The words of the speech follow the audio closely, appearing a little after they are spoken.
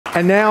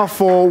And now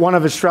for one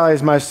of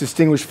Australia's most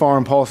distinguished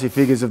foreign policy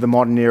figures of the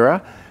modern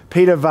era.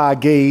 Peter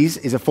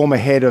Varghese is a former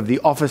head of the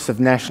Office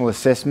of National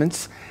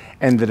Assessments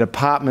and the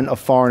Department of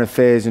Foreign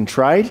Affairs and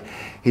Trade.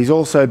 He's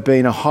also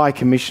been a High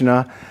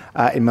Commissioner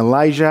in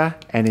Malaysia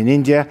and in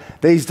India.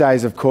 These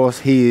days, of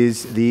course, he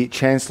is the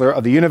Chancellor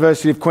of the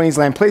University of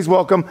Queensland. Please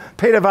welcome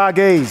Peter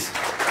Varghese.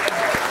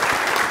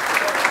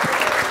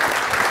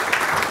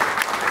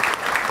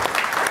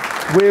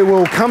 We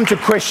will come to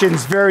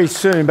questions very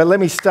soon, but let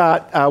me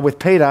start with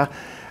Peter.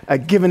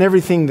 Given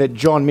everything that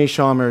John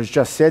Mearsheimer has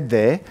just said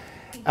there,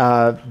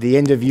 the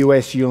end of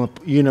US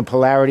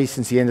unipolarity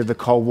since the end of the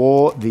Cold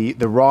War, the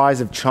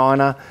rise of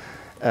China,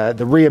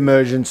 the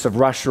re-emergence of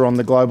Russia on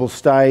the global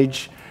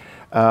stage,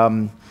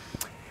 the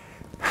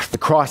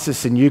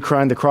crisis in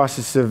Ukraine, the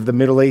crisis of the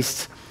Middle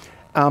East.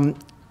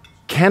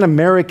 Can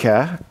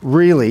America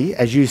really,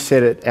 as you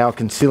said at our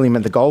concilium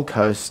at the Gold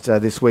Coast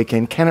this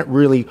weekend, can it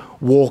really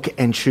walk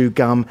and chew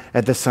gum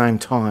at the same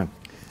time?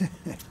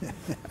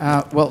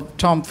 Well,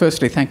 Tom,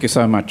 firstly, thank you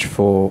so much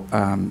for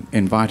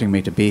inviting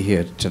me to be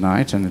here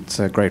tonight, and it's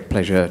a great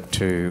pleasure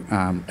to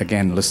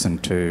again listen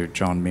to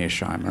John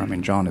Mearsheimer. I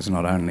mean, John is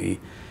not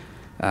only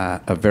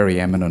a very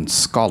eminent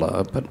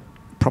scholar, but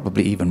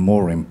probably even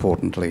more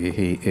importantly,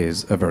 he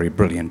is a very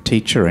brilliant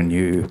teacher, and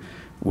you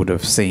would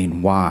have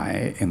seen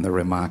why in the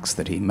remarks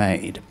that he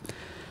made.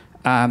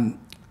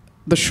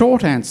 The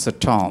short answer,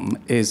 Tom,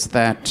 is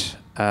that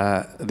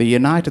the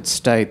United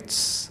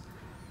States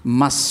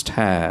must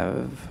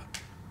have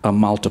a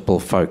multiple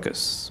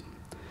focus.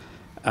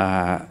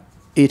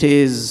 It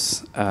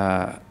is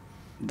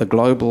the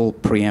global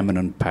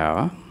preeminent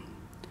power.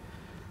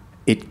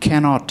 It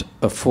cannot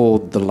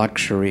afford the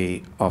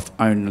luxury of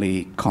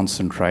only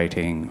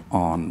concentrating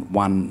on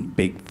one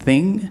big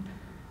thing,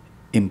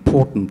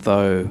 important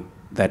though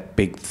that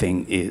big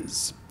thing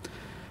is.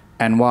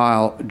 And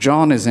while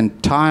John is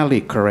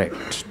entirely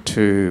correct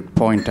to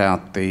point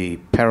out the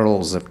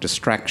perils of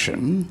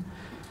distraction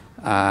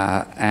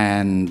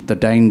and the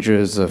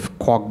dangers of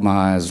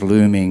quagmires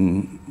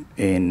looming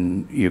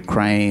in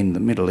Ukraine, the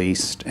Middle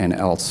East, and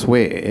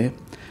elsewhere,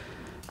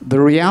 the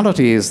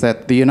reality is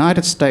that the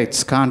United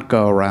States can't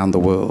go around the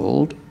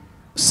world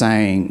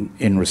saying,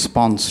 in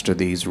response to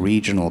these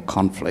regional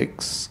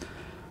conflicts,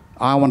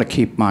 I want to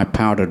keep my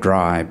powder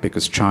dry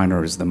because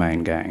China is the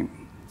main game.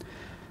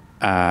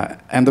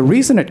 And the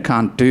reason it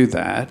can't do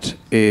that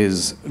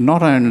is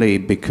not only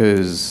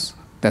because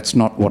that's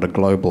not what a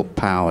global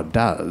power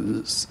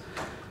does,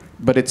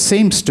 but it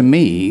seems to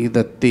me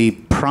that the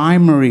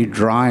primary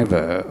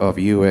driver of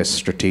US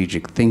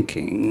strategic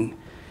thinking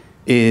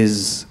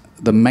is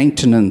the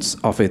maintenance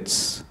of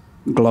its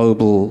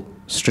global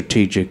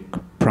strategic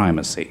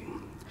primacy.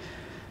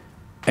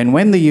 And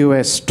when the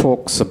US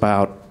talks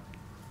about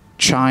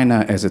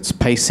China as its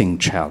pacing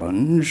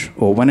challenge,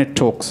 or when it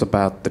talks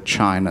about the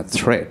China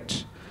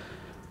threat,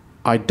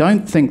 I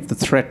don't think the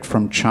threat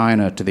from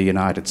China to the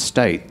United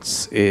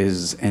States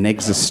is an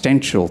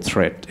existential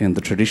threat in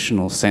the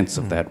traditional sense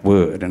of that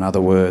word. In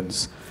other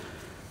words,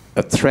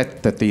 a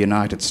threat that the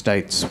United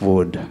States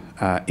would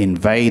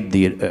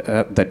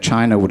that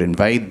China would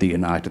invade the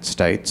United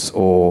States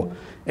or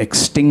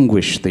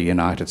extinguish the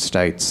United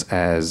States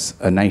as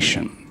a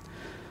nation.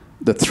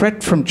 The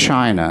threat from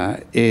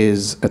China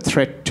is a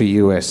threat to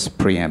US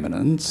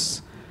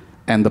preeminence,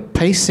 and the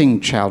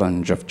pacing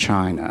challenge of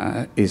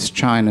China is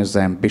China's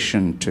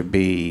ambition to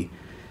be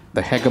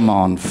the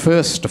hegemon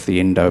first of the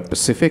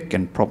Indo-Pacific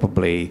and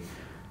probably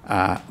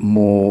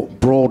more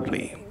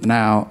broadly.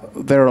 Now,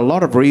 there are a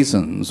lot of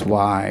reasons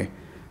why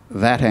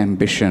that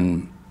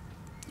ambition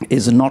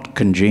is not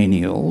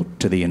congenial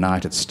to the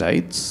United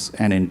States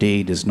and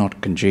indeed is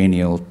not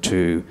congenial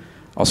to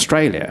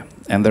Australia.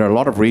 And there are a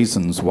lot of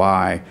reasons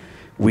why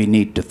we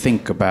need to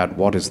think about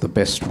what is the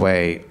best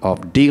way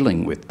of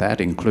dealing with that,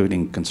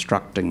 including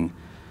constructing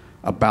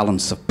a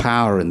balance of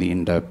power in the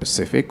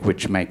Indo-Pacific,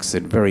 which makes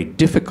it very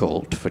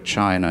difficult for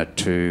China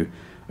to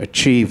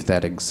achieve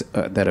that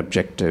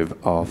objective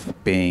of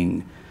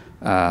being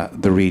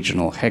the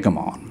regional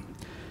hegemon.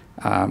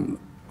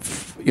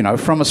 You know,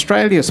 from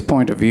Australia's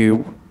point of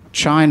view,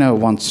 China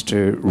wants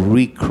to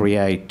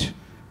recreate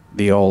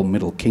the old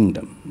Middle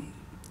Kingdom.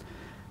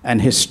 And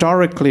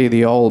historically,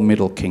 the old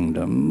Middle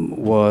Kingdom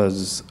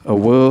was a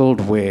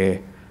world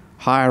where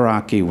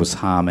hierarchy was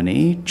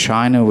harmony,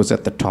 China was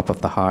at the top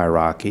of the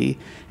hierarchy,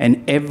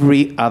 and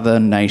every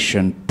other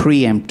nation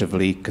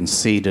preemptively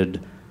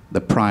conceded the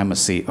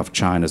primacy of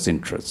China's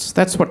interests.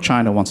 That's what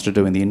China wants to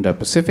do in the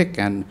Indo-Pacific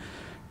and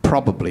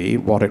probably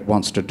what it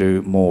wants to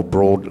do more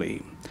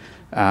broadly.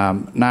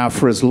 Now,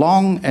 for as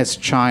long as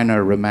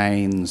China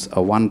remains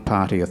a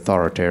one-party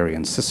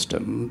authoritarian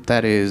system,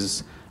 that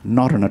is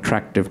not an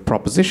attractive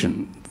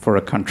proposition for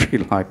a country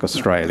like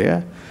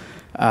Australia.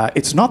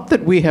 It's not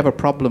that we have a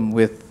problem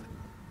with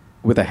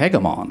a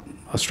hegemon.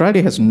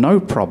 Australia has no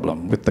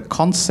problem with the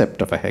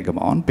concept of a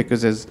hegemon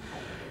because, as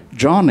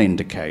John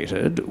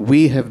indicated,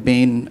 we have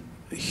been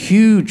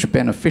huge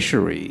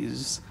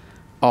beneficiaries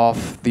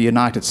of the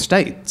United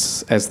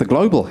States as the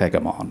global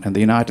hegemon and the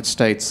United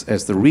States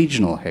as the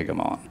regional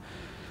hegemon.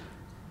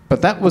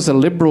 But that was a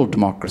liberal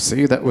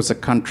democracy. That was a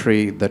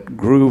country that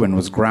grew and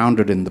was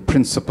grounded in the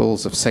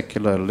principles of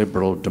secular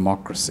liberal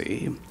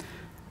democracy,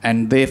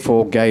 and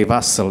therefore gave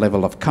us a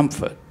level of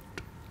comfort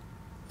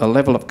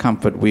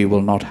we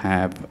will not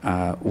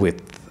have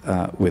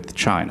with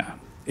China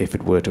if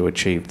it were to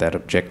achieve that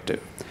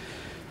objective.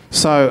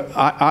 So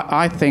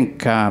I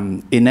think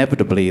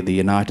inevitably the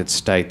United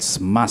States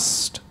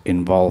must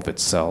involve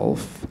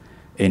itself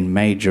in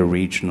major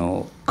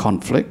regional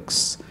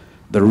conflicts.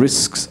 The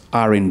risks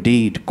are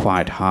indeed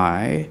quite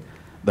high.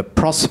 The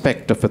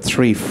prospect of a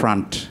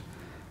three-front,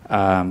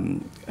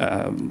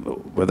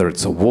 whether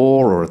it's a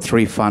war or a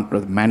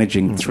three-front,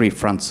 managing three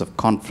fronts of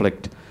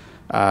conflict,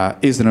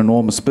 is an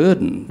enormous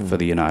burden for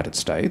the United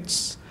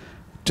States.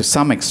 To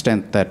some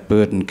extent, that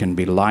burden can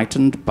be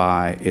lightened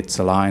by its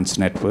alliance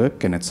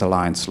network and its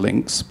alliance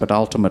links, but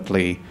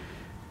ultimately,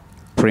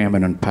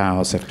 preeminent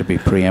powers have to be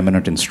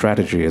preeminent in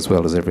strategy as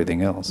well as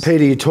everything else.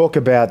 Peter, you talk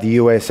about the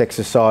US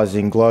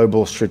exercising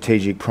global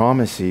strategic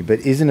primacy, but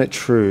isn't it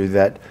true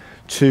that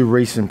two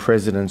recent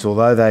presidents,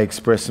 although they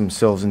express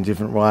themselves in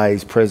different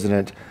ways,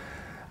 President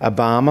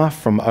Obama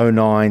from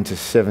 09 to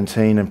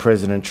 17 and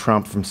President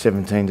Trump from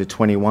 17 to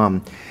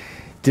 21,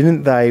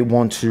 didn't they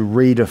want to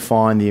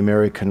redefine the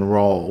American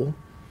role,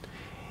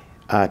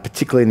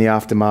 particularly in the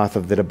aftermath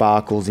of the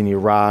debacles in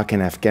Iraq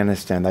and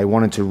Afghanistan? They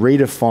wanted to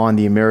redefine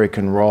the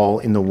American role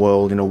in the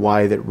world in a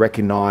way that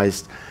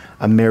recognised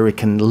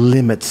American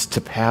limits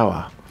to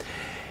power.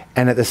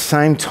 And at the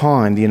same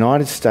time, the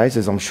United States,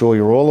 as I'm sure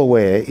you're all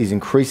aware, is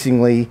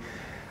increasingly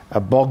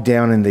bogged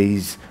down in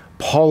these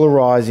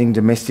polarising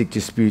domestic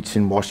disputes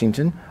in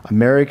Washington.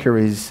 America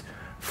is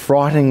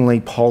frighteningly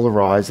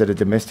polarised at a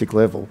domestic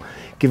level.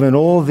 Given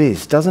all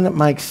this, doesn't it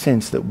make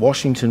sense that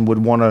Washington would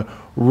want to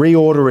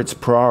reorder its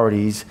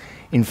priorities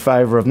in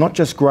favour of not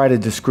just greater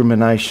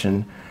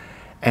discrimination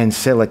and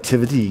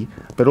selectivity,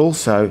 but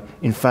also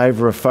in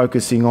favour of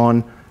focusing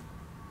on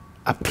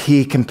a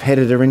peer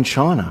competitor in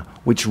China,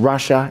 which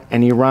Russia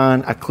and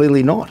Iran are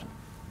clearly not?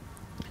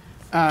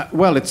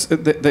 Well,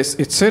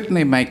 it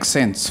certainly makes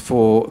sense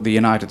for the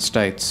United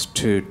States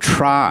to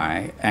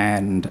try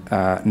and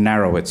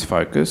narrow its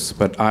focus,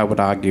 but I would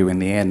argue in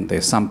the end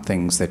there's some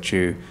things that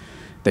you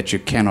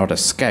cannot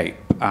escape.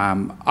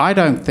 I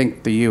don't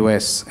think the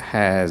US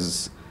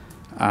has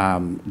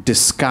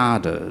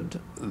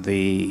discarded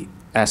the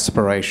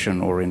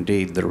aspiration or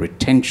indeed the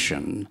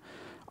retention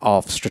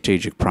of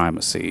strategic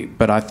primacy,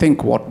 but I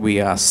think what we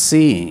are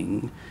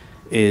seeing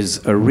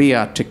is a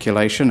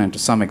re-articulation and to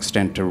some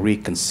extent a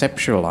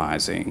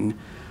reconceptualizing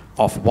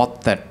of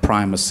what that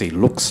primacy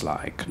looks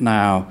like.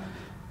 Now,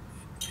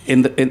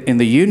 in the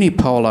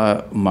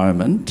unipolar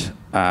moment,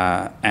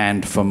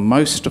 and for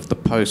most of the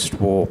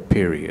post-war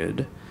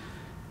period,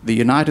 the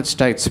United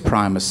States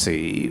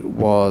primacy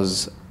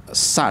was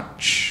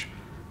such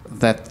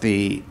that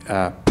the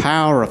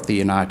power of the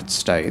United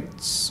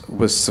States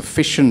was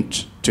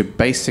sufficient to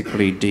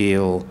basically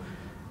deal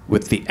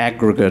with the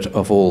aggregate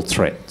of all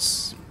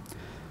threats,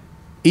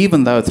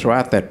 even though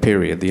throughout that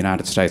period the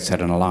United States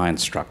had an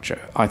alliance structure.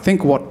 I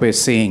think what we're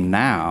seeing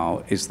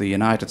now is the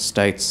United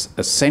States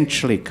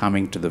essentially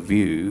coming to the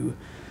view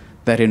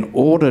that in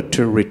order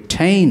to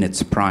retain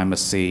its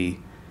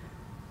primacy,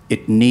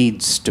 it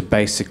needs to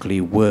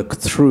basically work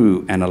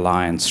through an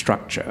alliance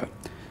structure.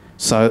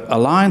 So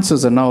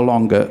alliances are no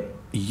longer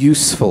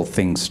useful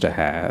things to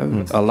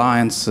have.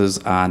 Alliances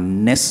are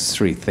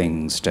necessary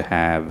things to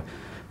have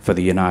for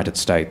the United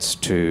States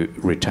to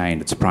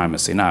retain its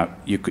primacy. Now,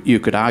 you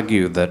could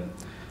argue that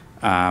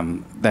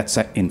that's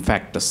in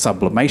fact a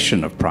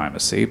sublimation of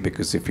primacy,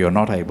 because if you're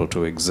not able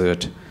to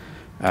exert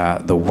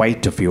the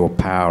weight of your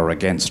power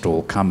against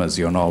all comers,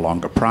 you're no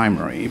longer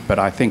primary. But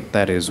I think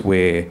that is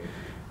where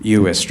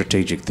US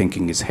strategic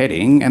thinking is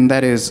heading, and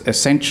that is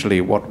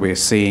essentially what we're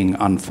seeing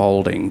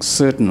unfolding,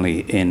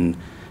 certainly in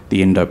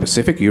the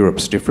Indo-Pacific.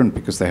 Europe's different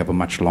because they have a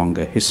much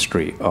longer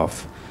history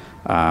of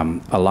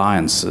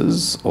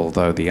alliances,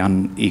 although the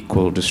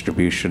unequal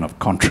distribution of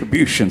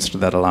contributions to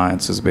that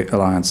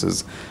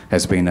alliances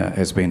has been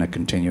a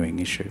continuing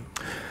issue.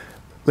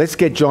 Let's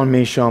get John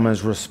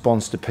Mearsheimer's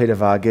response to Peter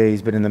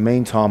Varghese, but in the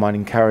meantime, I'd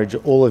encourage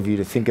all of you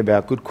to think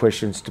about good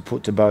questions to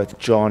put to both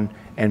John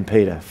and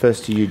Peter.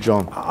 First to you,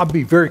 John. I'll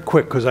be very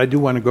quick because I do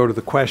want to go to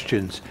the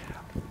questions.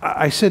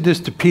 I said this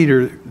to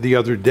Peter the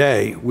other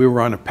day. We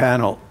were on a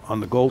panel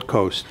on the Gold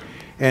Coast,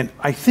 and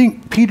I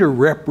think Peter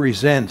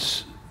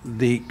represents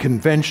the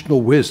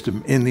conventional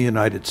wisdom in the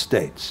United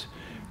States,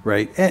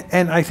 right?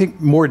 And I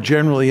think more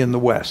generally in the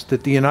West,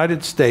 that the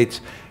United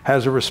States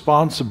has a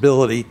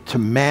responsibility to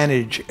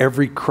manage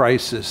every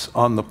crisis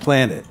on the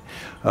planet.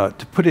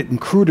 To put it in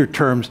cruder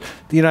terms,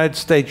 the United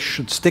States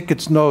should stick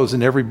its nose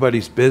in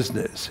everybody's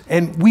business.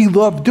 And we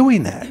love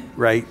doing that,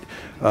 right?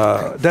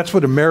 That's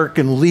what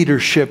American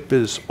leadership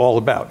is all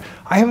about.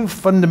 I have a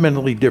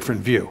fundamentally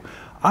different view.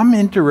 I'm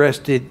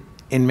interested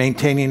in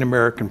maintaining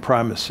American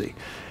primacy.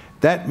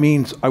 That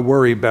means I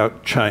worry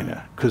about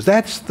China, because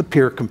that's the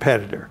peer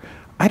competitor.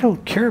 I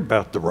don't care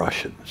about the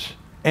Russians,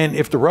 And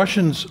if the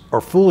Russians are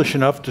foolish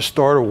enough to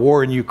start a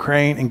war in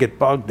Ukraine and get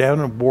bogged down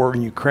in a war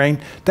in Ukraine,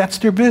 that's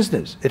their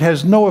business. It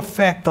has no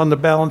effect on the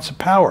balance of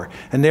power,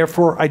 and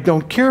therefore I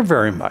don't care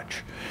very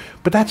much.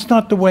 But that's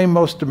not the way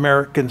most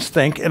Americans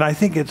think, and I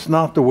think it's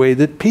not the way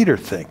that Peter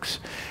thinks.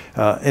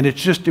 And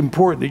it's just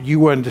important that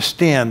you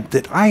understand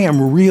that I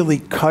am really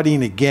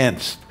cutting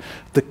against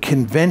the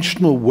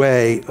conventional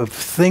way of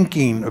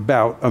thinking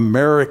about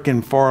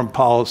American foreign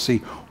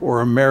policy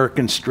or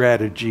American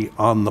strategy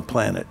on the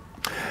planet.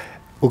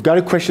 We'll go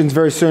to questions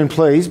very soon,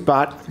 please.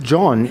 But,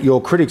 John,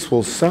 your critics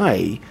will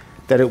say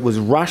that it was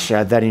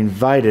Russia that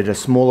invaded a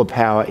smaller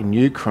power in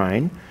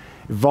Ukraine,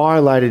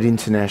 violated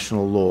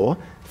international law.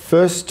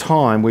 First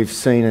time we've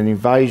seen an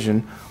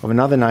invasion of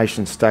another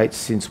nation state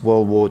since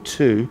World War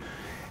II.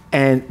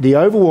 And the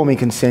overwhelming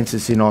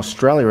consensus in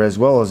Australia, as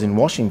well as in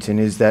Washington,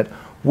 is that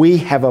we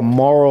have a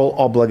moral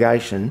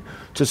obligation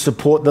to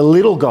support the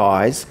little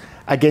guys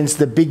against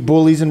the big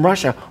bullies in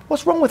Russia.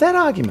 What's wrong with that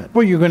argument?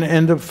 Well, you're going to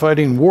end up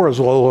fighting wars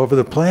all over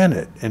the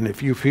planet. And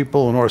if you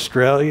people in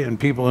Australia and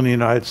people in the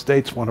United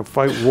States want to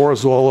fight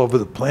wars all over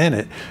the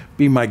planet,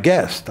 be my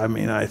guest. I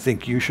mean, I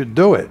think you should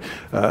do it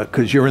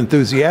because you're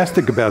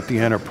enthusiastic about the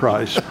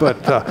enterprise.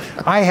 But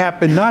I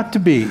happen not to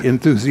be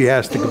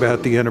enthusiastic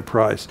about the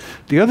enterprise.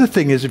 The other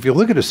thing is, if you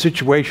look at a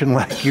situation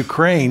like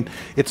Ukraine,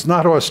 it's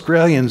not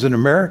Australians and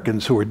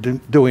Americans who are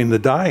doing the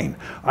dying.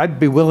 I'd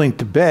be willing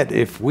to bet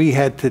if we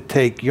had to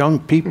take young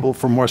people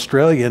from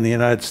Australia and the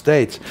United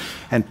States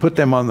and put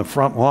them on the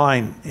front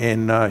line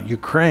in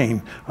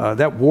Ukraine,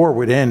 that war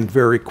would end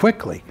very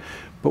quickly.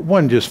 But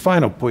one just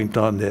final point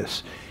on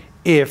this.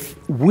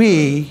 If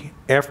we,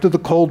 after the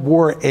Cold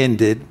War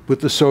ended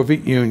with the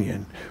Soviet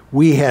Union,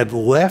 we had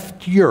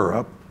left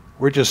Europe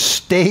or just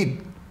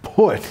stayed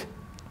put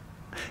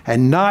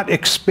and not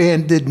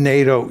expanded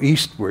NATO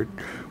eastward,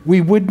 we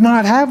would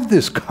not have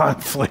this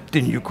conflict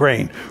in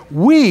Ukraine.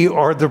 We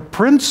are the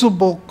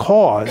principal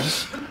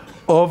cause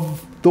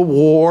of the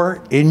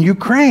war in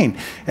Ukraine.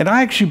 And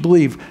I actually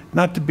believe,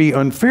 not to be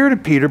unfair to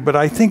Peter, but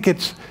I think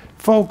it's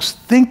folks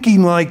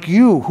thinking like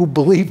you who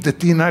believe that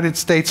the United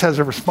States has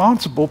a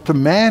responsible to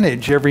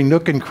manage every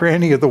nook and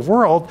cranny of the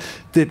world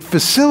that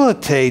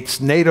facilitates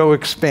NATO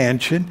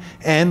expansion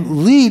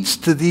and leads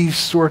to these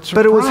sorts of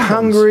problems. But it was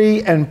problems.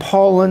 Hungary and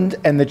Poland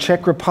and the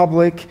Czech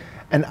Republic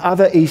and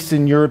other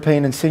Eastern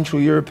European and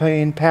Central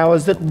European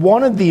powers that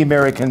wanted the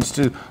Americans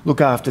to look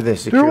after their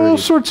security. There are all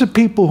sorts of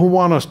people who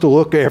want us to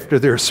look after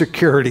their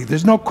security.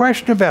 There's no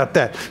question about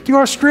that. The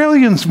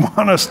Australians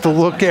want us to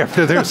look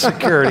after their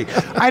security.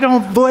 I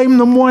don't blame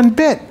them one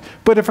bit.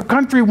 But if a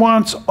country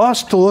wants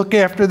us to look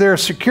after their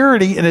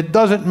security and it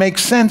doesn't make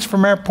sense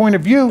from our point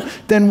of view,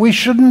 then we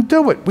shouldn't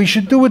do it. We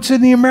should do what's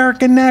in the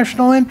American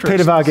national interest.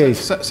 Peter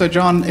Varghese. So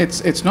John,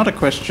 it's not a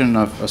question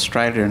of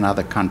Australia and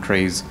other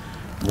countries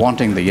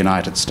wanting the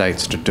United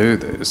States to do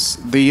this.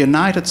 The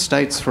United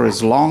States, for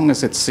as long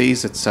as it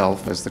sees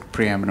itself as the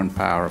preeminent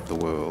power of the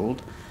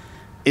world,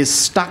 is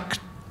stuck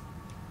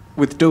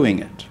with doing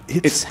it.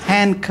 It's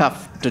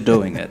handcuffed to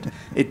doing it.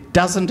 It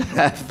doesn't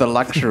have the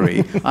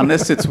luxury,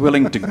 unless it's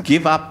willing to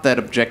give up that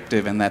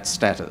objective and that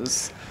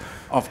status,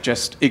 of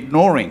just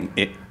ignoring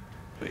it.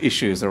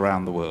 Issues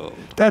around the world.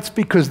 That's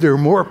because there are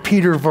more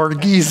Peter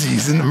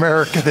Vargheses in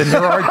America than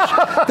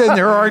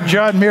there are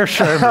John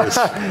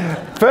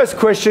Mearsheimers. First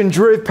question,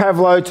 Drew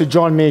Pavlo to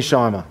John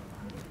Mearsheimer.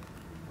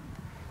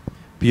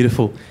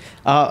 Beautiful.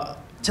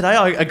 Today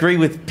I agree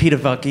with Peter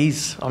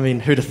Varghese. I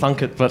mean, who'd have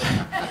thunk it, but...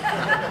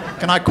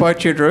 Can I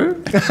quote you,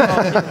 Drew?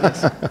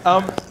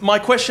 My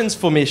question's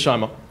for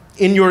Mearsheimer.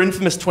 In your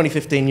infamous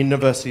 2015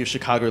 University of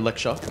Chicago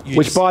lecture...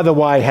 Which, by the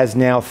way, has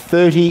now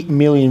 30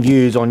 million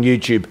views on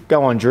YouTube.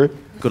 Go on, Drew.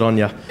 Good on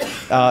ya.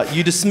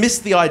 You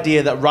dismissed the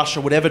idea that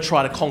Russia would ever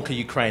try to conquer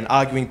Ukraine,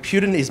 arguing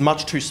Putin is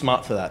much too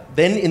smart for that.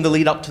 Then, in the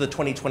lead up to the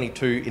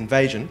 2022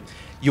 invasion,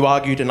 you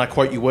argued, and I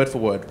quote you word for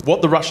word,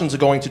 what the Russians are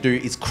going to do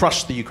is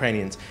crush the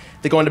Ukrainians.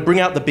 They're going to bring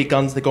out the big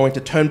guns, they're going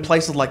to turn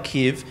places like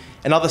Kiev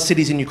and other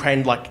cities in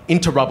Ukraine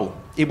into rubble.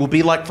 It will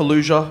be like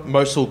Fallujah,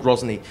 Mosul,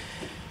 Grozny.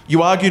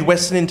 You argued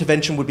Western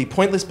intervention would be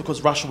pointless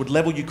because Russia would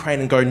level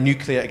Ukraine and go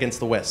nuclear against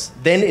the West.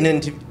 Then in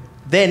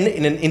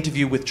an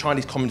interview with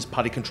Chinese Communist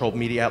Party-controlled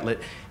media outlet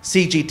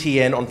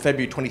CGTN on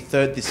February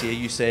 23rd this year,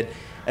 you said,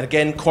 and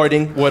again,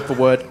 quoting word for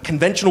word,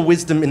 conventional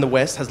wisdom in the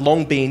West has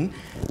long been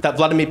that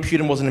Vladimir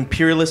Putin was an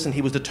imperialist and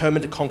he was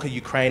determined to conquer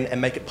Ukraine and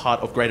make it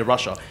part of Greater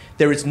Russia.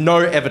 There is no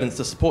evidence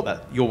to support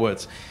that, your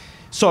words.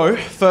 So,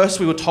 first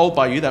we were told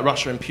by you that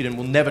Russia and Putin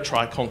will never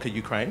try to conquer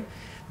Ukraine.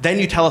 Then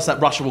you tell us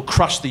that Russia will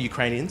crush the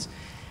Ukrainians.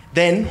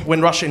 Then,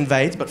 when Russia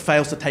invades but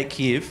fails to take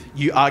Kiev,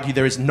 you argue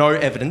there is no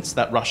evidence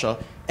that Russia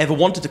ever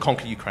wanted to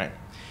conquer Ukraine.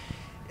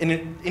 And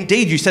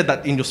indeed, you said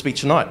that in your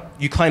speech tonight.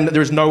 You claim that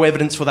there is no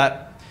evidence for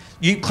that.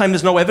 You claim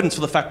there's no evidence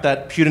for the fact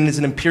that Putin is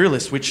an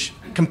imperialist, which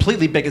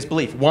completely beggars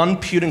belief. One,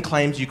 Putin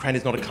claims Ukraine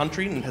is not a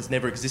country and has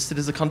never existed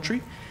as a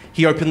country.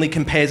 He openly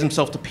compares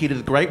himself to Peter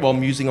the Great while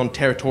musing on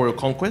territorial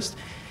conquest.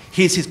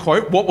 Here's his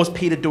quote. What was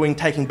Peter doing,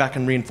 taking back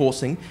and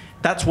reinforcing?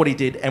 That's what he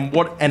did, and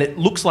it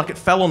looks like it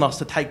fell on us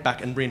to take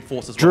back and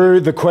reinforce as well. Drew,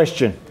 the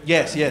question.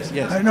 Yes.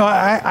 No,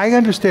 I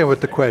understand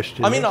what the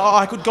question is. I mean,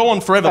 I could go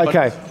on forever.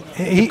 Okay.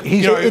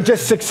 But,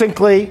 just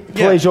succinctly,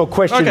 please, your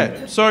question.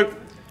 Okay, so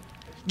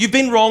you've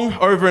been wrong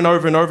over and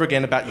over and over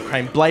again about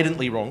Ukraine,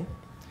 blatantly wrong.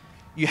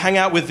 You hang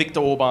out with Viktor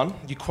Orban.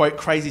 You quote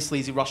crazy,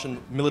 sleazy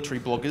Russian military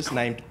bloggers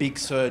named Big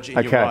Surge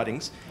in your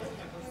writings.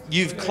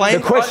 You've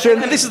claimed... The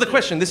question... And this is the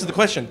question. This is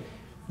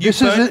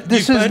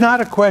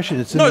not a question.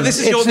 This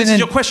is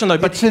your question, though.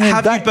 But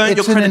have you burned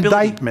your credibility? It's an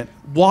indictment.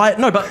 Why?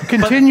 No, but...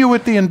 Continue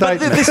with the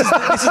indictment. This is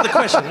the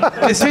question.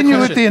 Continue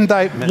with the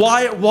indictment.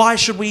 Why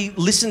should we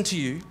listen to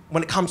you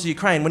when it comes to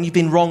Ukraine when you've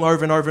been wrong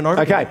over and over and over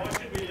again?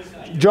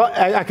 John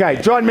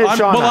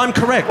Mearsheimer. Well, I'm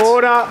correct.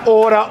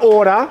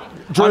 Order.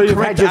 Drew, you've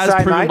had your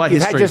say, mate.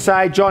 You've had your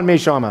say. John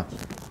Mearsheimer.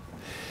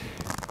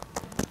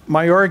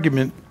 My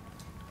argument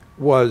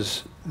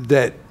was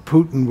that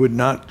Putin would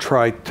not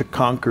try to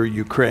conquer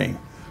Ukraine.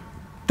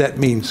 That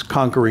means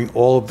conquering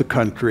all of the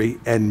country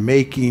and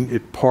making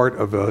it part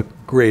of a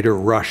greater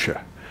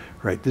Russia.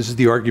 Right? This is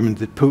the argument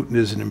that Putin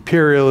is an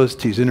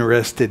imperialist. He's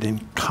interested in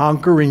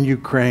conquering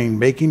Ukraine,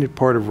 making it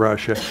part of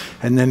Russia,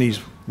 and then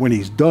when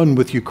he's done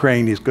with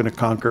Ukraine, he's going to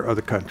conquer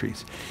other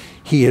countries.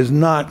 He has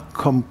not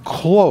come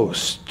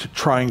close to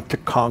trying to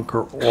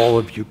conquer all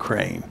of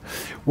Ukraine.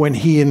 When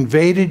he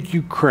invaded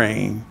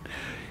Ukraine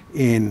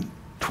in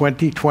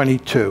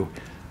 2022,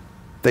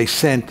 they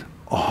sent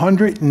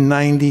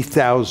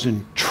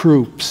 190,000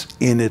 troops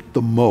in at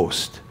the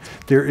most.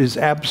 There is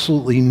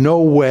absolutely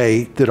no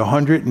way that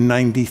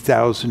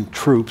 190,000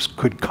 troops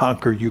could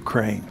conquer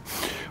Ukraine.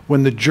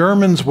 When the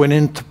Germans went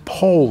into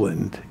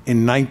Poland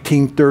in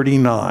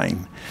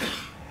 1939,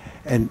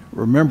 and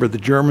remember, the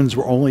Germans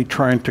were only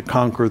trying to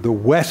conquer the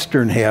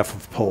western half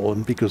of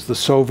Poland because the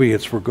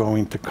Soviets were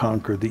going to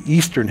conquer the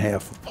eastern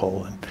half of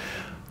Poland.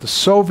 The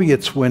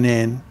Soviets went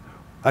in,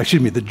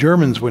 the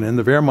Germans went in,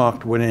 the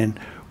Wehrmacht went in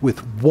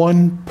with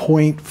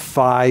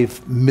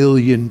 1.5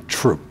 million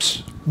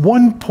troops.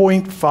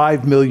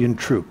 1.5 million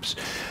troops.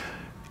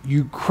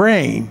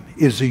 Ukraine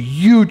is a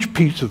huge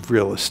piece of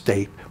real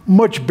estate,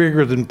 much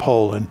bigger than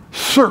Poland,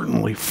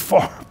 certainly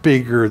far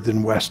bigger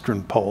than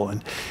Western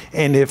Poland.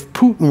 And if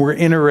Putin were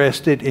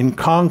interested in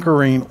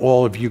conquering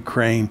all of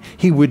Ukraine,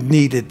 he would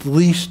need at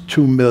least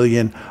 2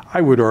 million.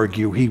 I would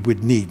argue he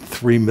would need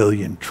 3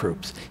 million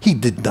troops. He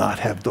did not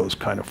have those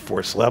kind of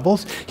force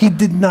levels. He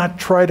did not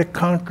try to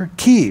conquer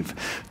Kyiv.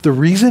 The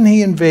reason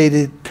he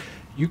invaded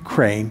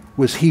Ukraine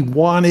was he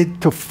wanted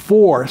to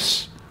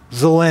force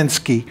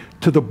Zelensky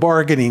to the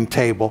bargaining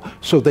table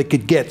so they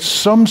could get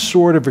some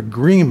sort of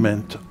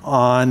agreement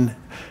on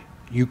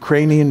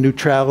Ukrainian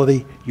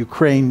neutrality,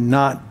 Ukraine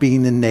not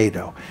being in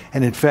NATO.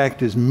 And in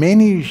fact, as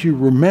many as you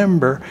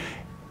remember,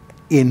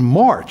 in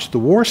March, the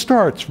war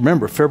starts,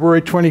 remember,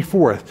 February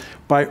 24th.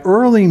 By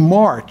early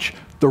March,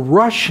 the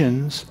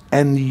Russians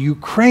and the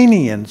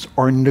Ukrainians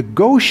are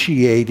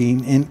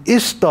negotiating in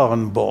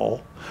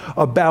Istanbul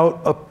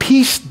about a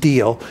peace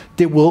deal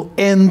that will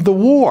end the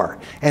war.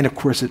 And of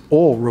course, it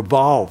all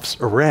revolves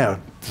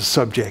around the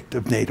subject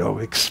of NATO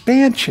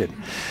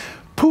expansion.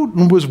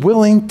 Putin was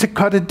willing to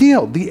cut a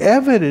deal. The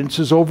evidence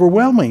is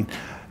overwhelming.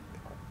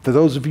 For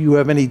those of you who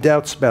have any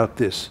doubts about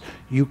this,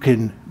 you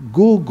can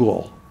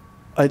Google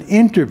an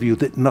interview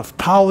that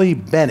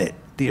Naftali Bennett,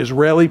 the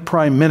Israeli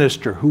prime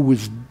minister, who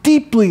was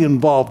deeply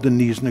involved in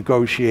these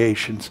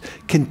negotiations,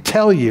 can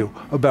tell you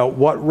about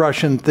what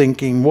Russian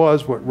thinking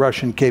was, what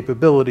Russian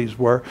capabilities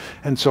were,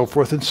 and so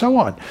forth and so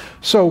on.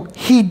 So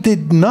he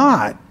did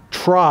not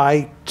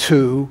try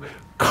to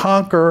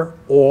conquer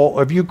all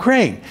of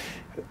Ukraine.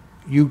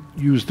 You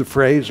used the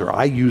phrase, or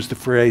I used the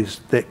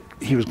phrase, that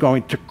he was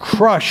going to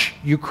crush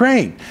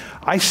Ukraine.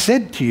 I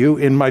said to you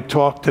in my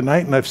talk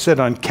tonight, and I've said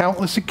on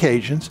countless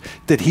occasions,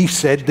 that he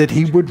said that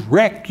he would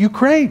wreck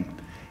Ukraine.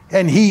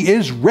 And he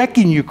is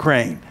wrecking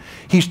Ukraine.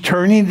 He's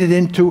turning it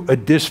into a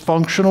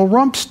dysfunctional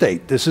rump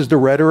state. This is the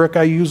rhetoric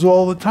I use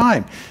all the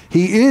time.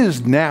 He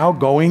is now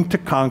going to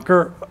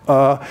conquer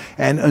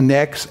and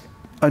annex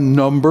a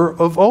number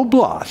of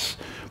oblasts.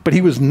 But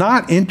he was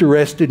not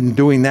interested in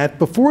doing that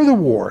before the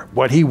war.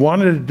 What he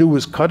wanted to do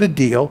was cut a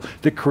deal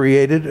that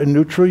created a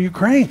neutral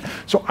Ukraine.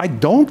 So I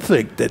don't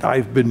think that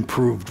I've been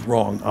proved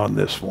wrong on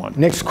this one.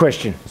 Next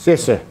question.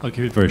 Yes, sir. I'll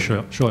keep it very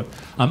short.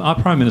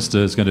 Our Prime Minister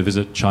is going to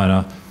visit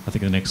China, I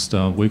think, in the next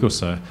week or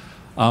so.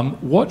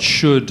 What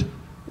should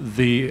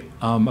the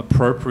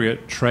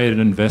appropriate trade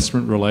and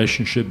investment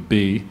relationship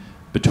be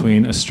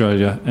between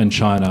Australia and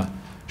China?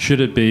 Should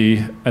it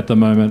be at the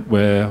moment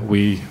where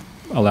we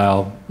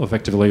allow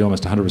effectively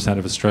almost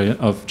 100%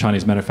 of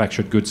Chinese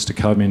manufactured goods to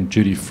come in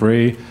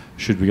duty-free?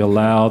 Should we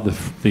allow the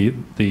free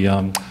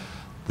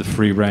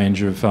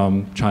range of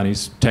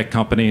Chinese tech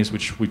companies,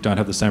 which we don't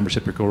have the same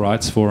reciprocal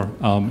rights for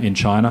in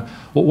China?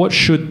 What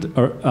should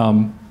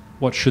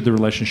the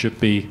relationship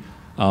be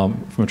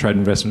from a trade and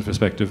investment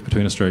perspective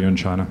between Australia and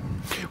China?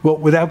 Well,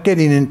 without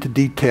getting into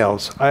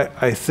details,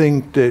 I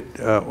think that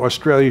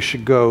Australia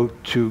should go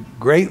to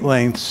great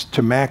lengths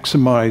to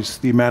maximize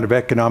the amount of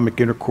economic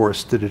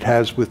intercourse that it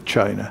has with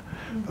China.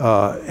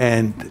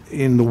 And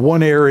in the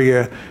one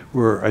area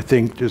where I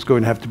think there's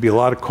going to have to be a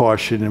lot of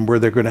caution and where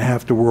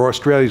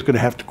Australia's going to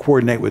have to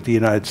coordinate with the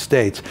United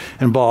States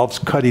involves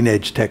cutting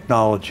edge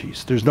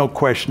technologies. There's no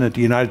question that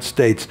the United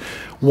States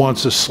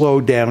wants to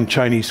slow down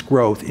Chinese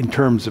growth in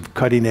terms of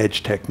cutting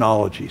edge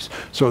technologies.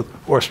 So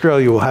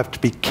Australia will have to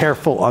be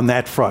careful on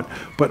that front.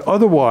 But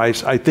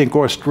otherwise, I think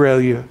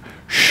Australia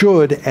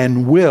should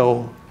and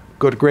will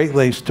go to great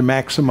lengths to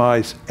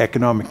maximize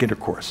economic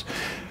intercourse.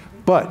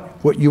 But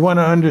what you want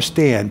to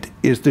understand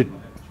is that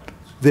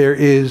there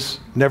is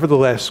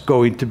nevertheless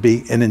going to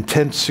be an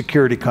intense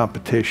security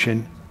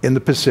competition in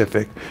the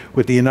Pacific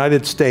with the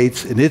United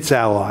States and its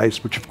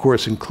allies, which of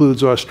course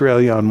includes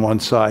Australia on one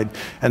side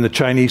and the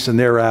Chinese and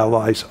their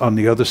allies on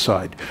the other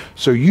side.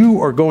 So you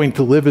are going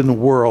to live in a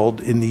world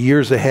in the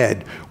years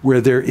ahead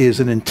where there is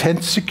an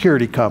intense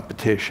security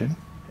competition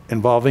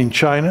involving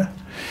China,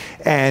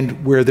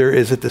 and where there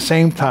is at the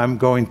same time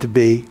going to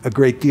be a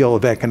great deal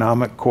of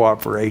economic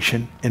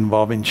cooperation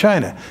involving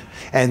China.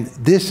 And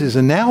this is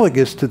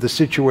analogous to the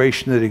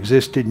situation that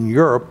existed in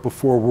Europe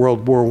before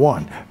World War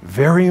I.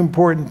 Very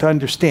important to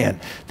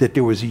understand that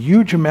there was a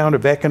huge amount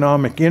of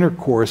economic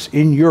intercourse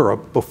in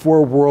Europe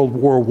before World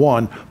War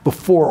I,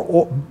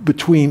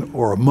 between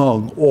or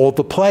among all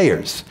the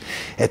players.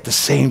 At the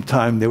same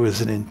time, there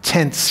was an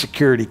intense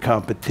security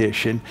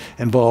competition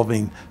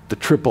involving the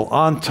Triple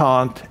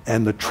Entente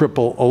and the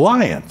Triple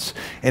Alliance.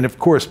 And of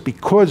course,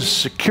 because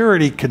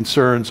security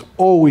concerns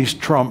always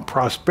trump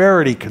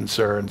prosperity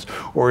concerns,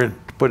 or to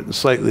put it in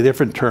slightly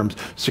different terms,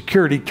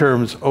 security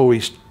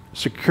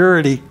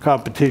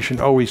competition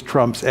always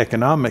trumps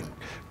economic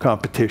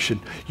competition,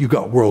 you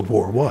got World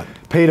War I.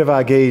 Peter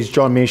Varghese,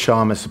 John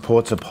Mearsheimer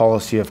supports a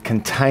policy of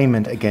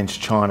containment against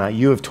China.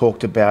 You have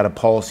talked about a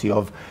policy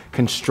of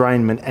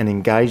constrainment and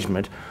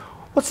engagement.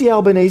 What's the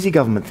Albanese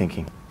government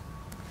thinking?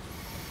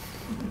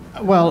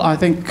 Well, I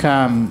think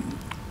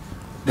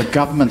the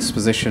government's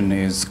position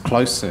is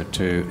closer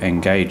to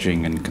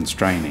engaging and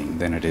constraining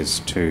than it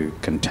is to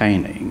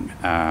containing.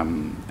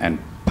 And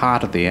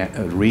part of the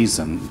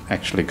reason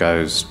actually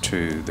goes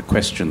to the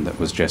question that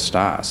was just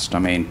asked. I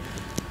mean,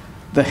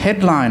 the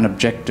headline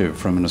objective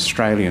from an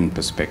Australian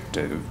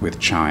perspective with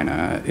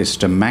China is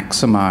to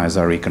maximise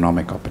our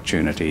economic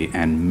opportunity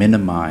and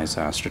minimise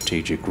our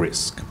strategic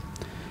risk.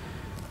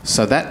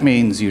 So that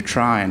means you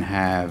try and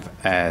have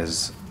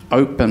as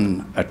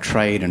open a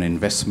trade and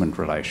investment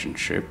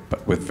relationship,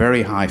 but with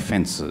very high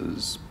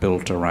fences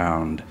built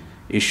around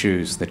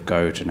issues that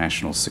go to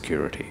national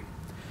security.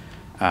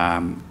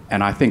 And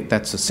I think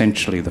that's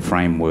essentially the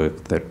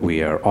framework that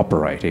we are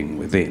operating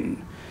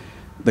within.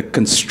 The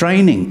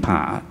constraining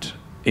part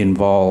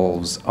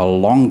involves a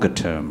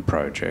longer-term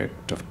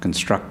project of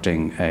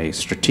constructing a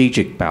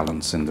strategic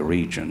balance in the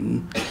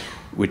region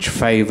which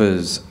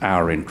favours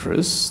our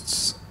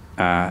interests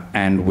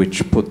and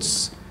which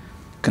puts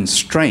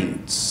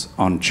constraints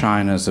on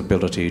China's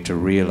ability to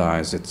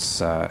realise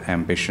its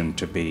ambition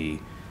to be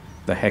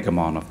the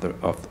hegemon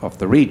of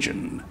the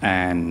region.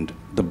 And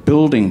the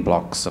building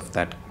blocks of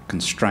that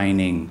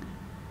constraining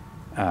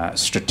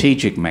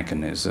strategic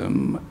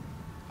mechanism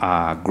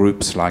are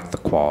groups like the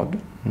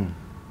Quad,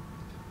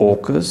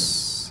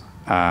 AUKUS,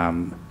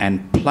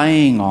 and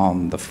playing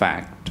on the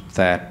fact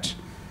that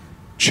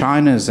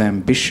China's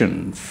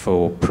ambition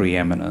for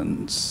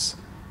preeminence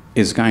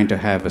is going to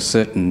have a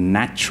certain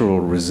natural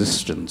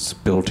resistance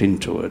built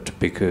into it,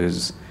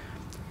 because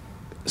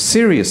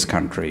serious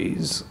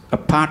countries,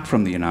 apart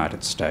from the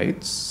United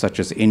States, such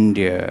as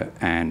India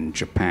and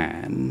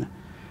Japan,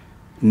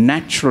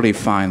 naturally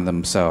find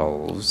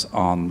themselves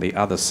on the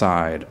other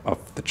side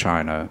of the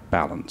China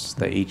balance.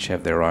 They each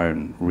have their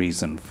own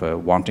reason for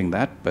wanting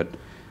that, but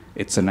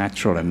it's a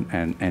natural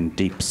and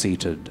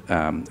deep-seated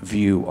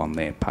view on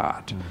their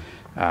part.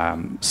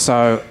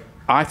 So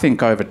I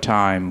think over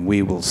time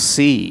we will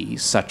see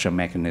such a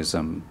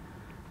mechanism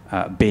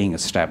being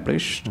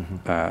established.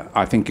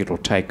 I think it'll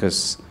take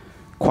us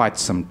quite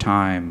some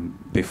time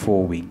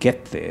before we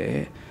get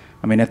there.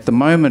 I mean, at the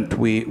moment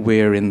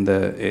we're in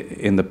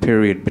the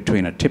period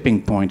between a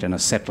tipping point and a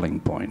settling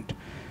point.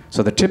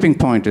 So the tipping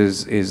point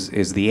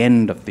is the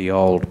end of the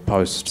old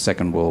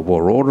post-Second World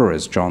War order.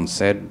 As John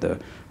said, the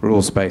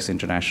rules-based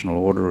international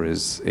order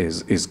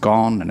is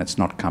gone and it's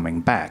not coming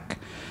back.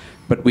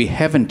 But we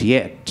haven't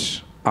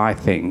yet, I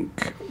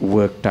think,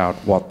 worked out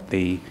what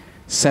the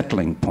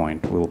settling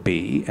point will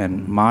be.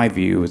 And my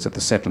view is that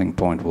the settling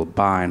point will,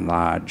 by and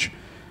large,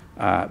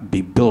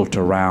 be built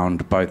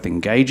around both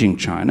engaging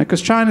China,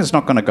 because China's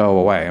not going to go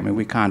away. I mean,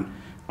 we can't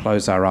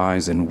close our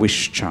eyes and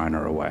wish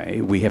China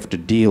away. We have to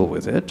deal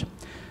with it.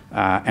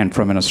 And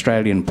from an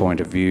Australian point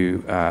of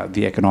view,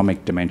 the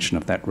economic dimension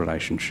of that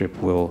relationship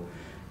will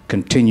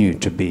continue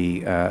to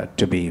be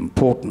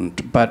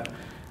important. But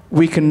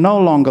we can no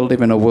longer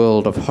live in a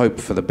world of hope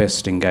for the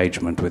best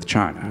engagement with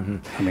China.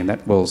 I mean,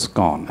 that world's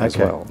gone as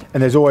well.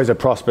 And there's always a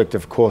prospect,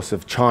 of course,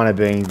 of China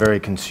being very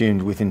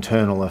consumed with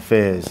internal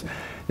affairs.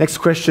 Next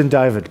question,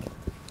 David.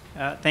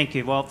 Thank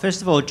you. Well,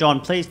 first of all,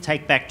 John, please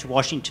take back to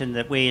Washington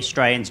that we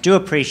Australians do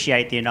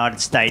appreciate the United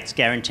States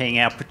guaranteeing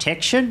our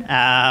protection.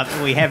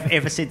 We have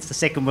ever since the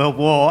Second World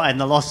War and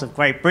the loss of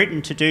Great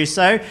Britain to do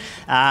so,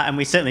 and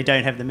we certainly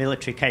don't have the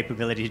military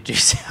capability to do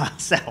so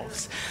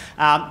ourselves.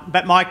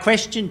 But my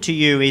question to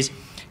you is,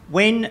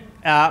 when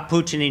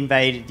Putin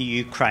invaded the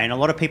Ukraine, a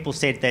lot of people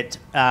said that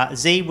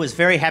Xi was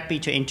very happy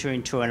to enter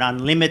into an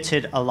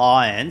unlimited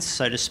alliance,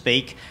 so to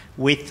speak,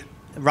 with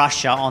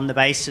Russia on the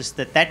basis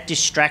that that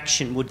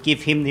distraction would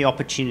give him the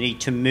opportunity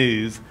to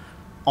move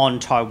on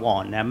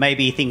Taiwan. Now,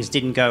 maybe things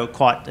didn't go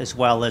quite as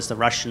well as the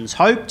Russians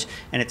hoped,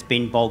 and it's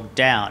been bogged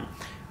down.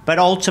 But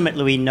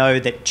ultimately, we know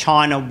that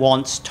China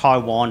wants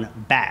Taiwan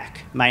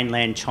back.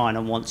 Mainland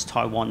China wants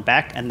Taiwan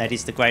back, and that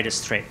is the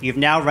greatest threat. You've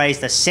now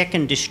raised a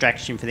second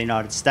distraction for the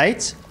United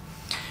States,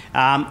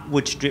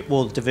 which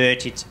will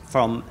divert it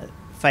from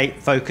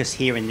focus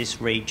here in this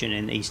region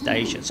in East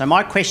Asia. So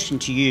my question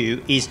to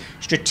you is,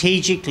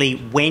 strategically,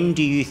 when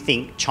do you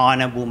think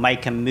China will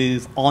make a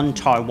move on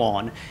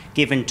Taiwan,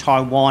 given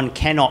Taiwan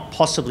cannot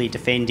possibly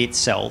defend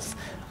itself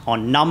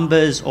on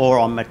numbers or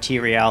on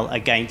material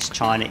against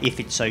China if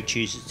it so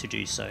chooses to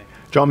do so?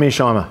 John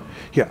Mearsheimer.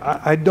 Yeah,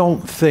 I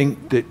don't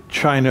think that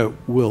China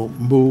will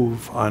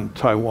move on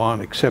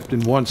Taiwan except in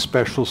one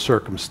special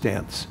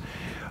circumstance.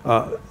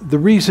 The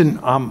reason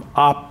I'm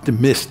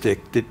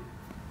optimistic that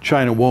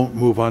China won't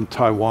move on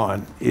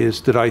Taiwan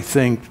is that I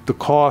think the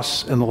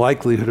costs and the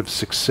likelihood of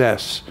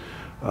success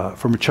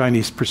from a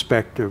Chinese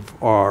perspective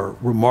are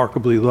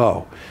remarkably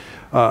low.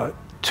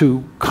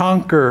 To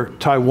conquer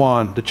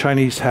Taiwan, the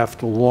Chinese have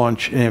to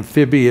launch an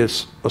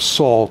amphibious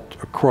assault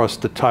across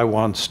the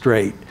Taiwan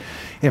Strait.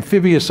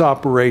 Amphibious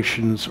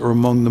operations are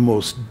among the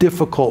most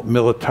difficult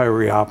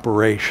military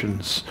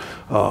operations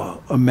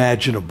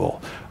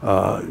imaginable.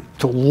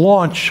 To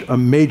launch a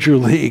major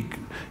league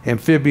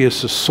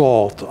amphibious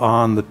assault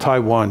on the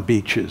Taiwan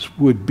beaches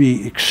would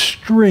be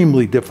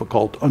extremely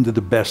difficult under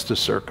the best of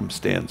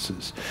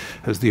circumstances,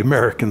 as the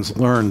Americans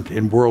learned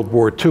in World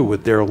War II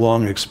with their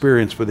long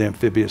experience with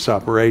amphibious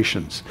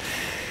operations.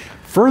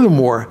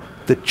 Furthermore,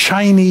 the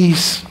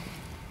Chinese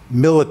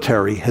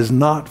military has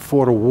not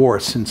fought a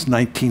war since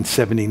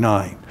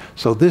 1979.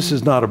 So this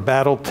is not a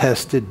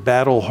battle-tested,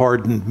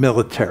 battle-hardened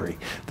military.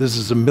 This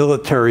is a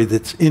military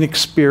that's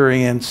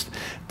inexperienced,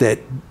 that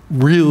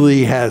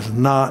really has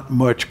not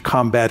much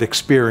combat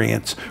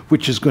experience,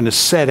 which is going to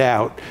set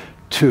out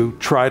to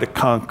try to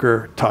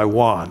conquer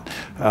Taiwan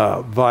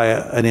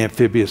via an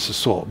amphibious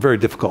assault. Very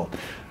difficult.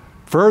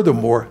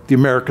 Furthermore, the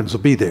Americans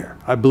will be there.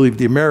 I believe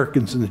the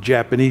Americans and the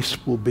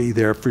Japanese will be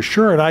there for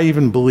sure, and I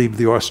even believe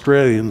the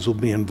Australians will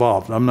be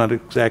involved. I'm not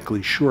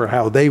exactly sure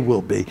how they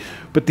will be,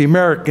 but the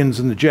Americans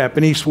and the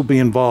Japanese will be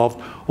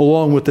involved,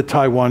 along with the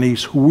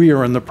Taiwanese, who we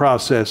are in the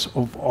process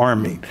of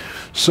arming.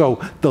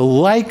 So the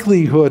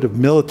likelihood of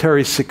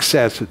military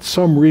success at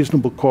some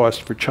reasonable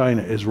cost for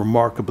China is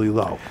remarkably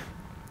low.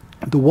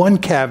 The one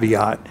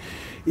caveat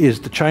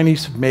is the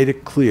Chinese have made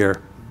it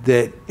clear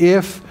that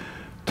if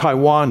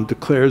Taiwan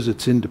declares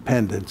its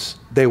independence,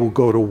 they will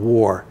go to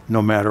war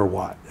no matter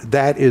what.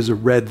 That is a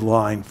red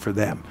line for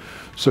them.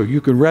 So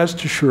you can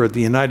rest assured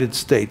the United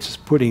States is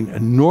putting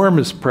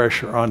enormous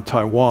pressure on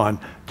Taiwan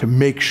to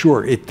make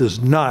sure it does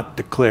not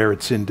declare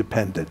its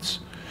independence.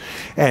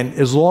 And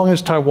as long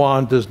as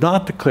Taiwan does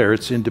not declare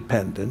its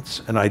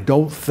independence, and I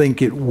don't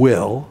think it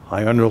will,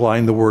 I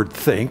underline the word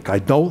think, I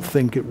don't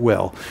think it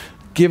will,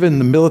 given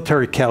the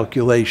military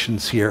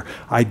calculations here,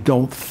 I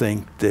don't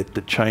think that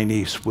the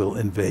Chinese will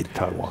invade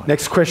Taiwan.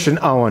 Next question,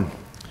 Owen.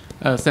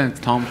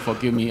 Thanks, Tom, for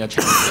giving me a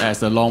chance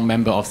as a long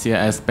member of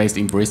CIS based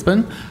in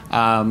Brisbane.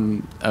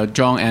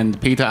 John and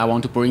Peter, I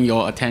want to bring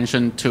your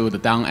attention to the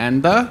Down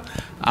Under.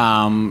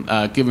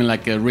 Given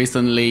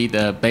recently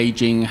the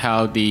Beijing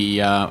held the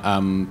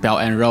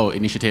Belt and Road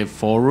Initiative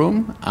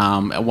Forum,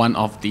 one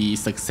of the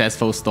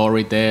successful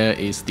story there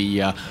is the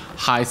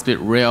high-speed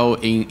rail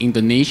in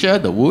Indonesia,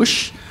 the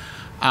Whoosh.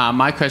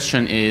 My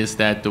question is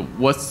that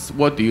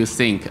what do you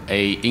think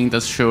a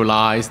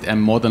industrialized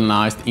and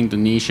modernized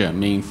Indonesia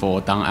mean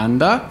for Down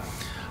Under?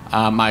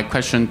 My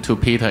question to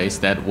Peter is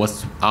that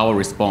what's our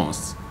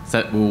response?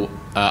 That will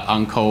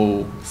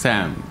Uncle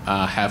Sam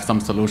have some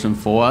solution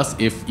for us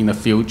if in the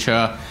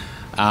future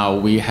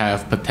we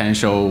have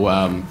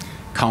potential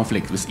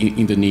conflict with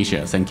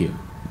Indonesia? Thank you.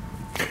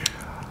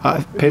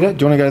 Peter,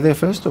 do you want to go there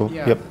first? Or?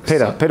 Yeah. Yep.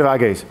 Peter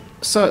Varghese.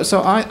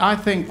 So I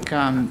think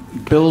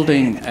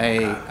building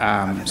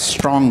a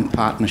strong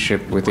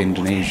partnership with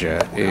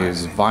Indonesia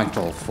is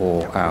vital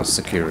for our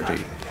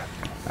security,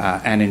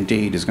 and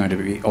indeed is going to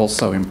be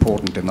also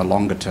important in the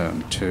longer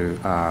term to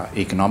our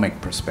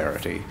economic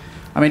prosperity.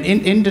 I mean,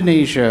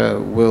 Indonesia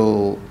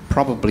will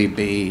probably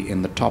be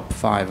in the top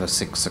 5 or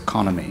 6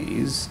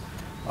 economies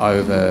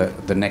over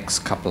the next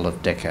couple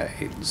of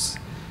decades.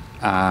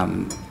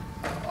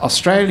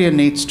 Australia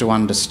needs to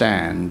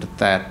understand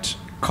that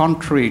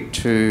contrary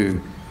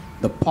to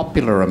the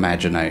popular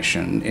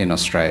imagination in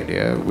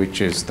Australia,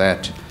 which is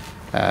that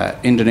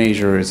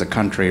Indonesia is a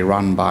country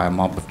run by a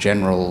mob of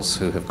generals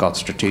who have got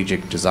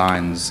strategic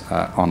designs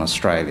on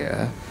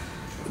Australia,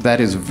 that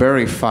is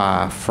very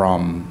far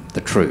from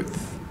the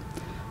truth.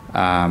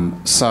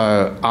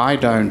 So I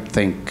don't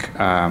think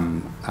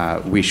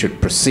we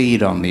should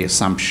proceed on the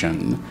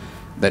assumption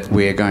that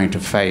we're going to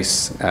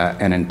face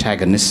an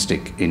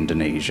antagonistic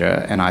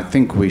Indonesia, and I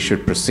think we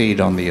should proceed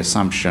on the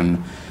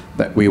assumption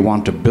that we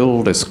want to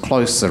build as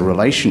close a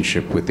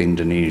relationship with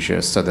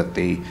Indonesia so that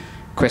the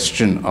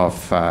question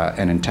of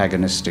an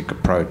antagonistic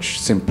approach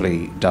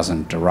simply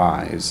doesn't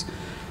arise.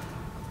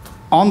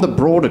 On the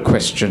broader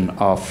question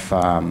of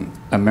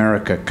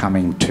America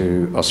coming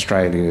to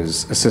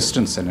Australia's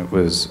assistance, and it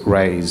was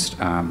raised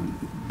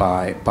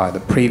by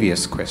the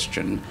previous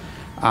question,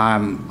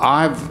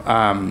 I've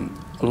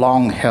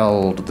long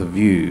held the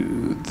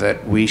view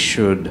that we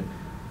should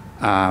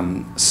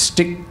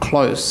stick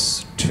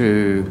close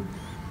to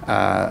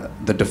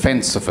the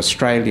Defence of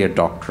Australia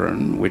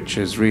doctrine, which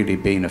has really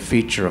been a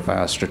feature of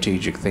our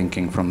strategic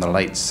thinking from the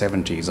late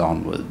 70s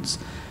onwards.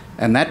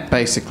 And that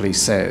basically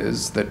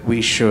says that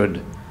we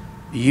should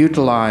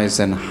utilise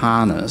and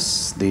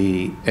harness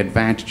the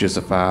advantages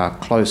of our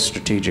close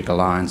strategic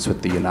alliance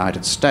with the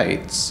United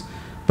States,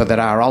 but that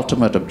our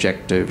ultimate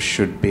objective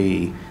should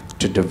be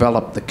to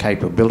develop the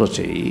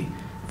capability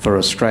for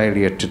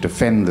Australia to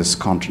defend this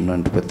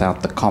continent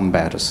without the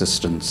combat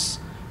assistance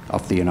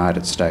of the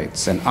United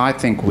States. And I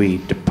think we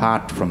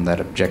depart from that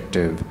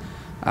objective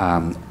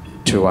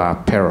to our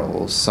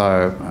peril.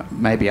 So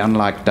maybe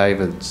unlike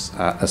David's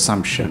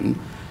assumption,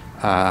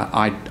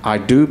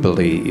 I do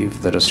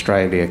believe that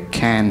Australia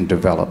can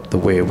develop the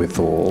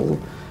wherewithal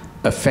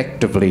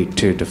effectively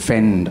to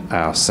defend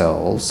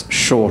ourselves,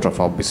 short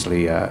of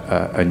obviously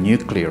a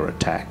nuclear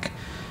attack,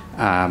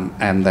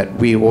 and that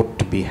we ought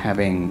to be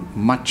having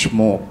much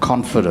more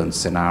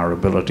confidence in our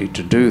ability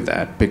to do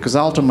that, because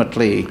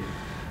ultimately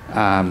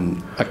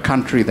a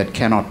country that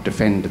cannot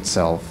defend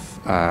itself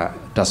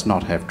does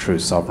not have true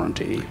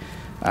sovereignty.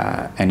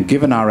 And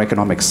given our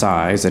economic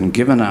size, and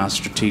given our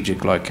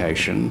strategic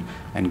location,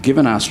 and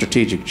given our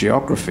strategic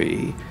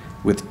geography,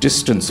 with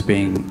distance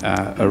being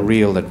a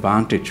real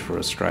advantage for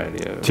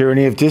Australia.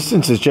 Tyranny of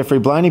distance, as Jeffrey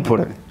Blaney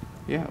put it.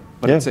 Yeah,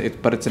 but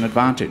it's an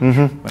advantage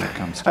when it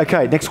comes to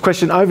Okay, next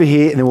question over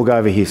here, and then we'll go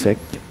over here, Sec.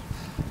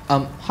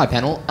 Hi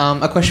panel.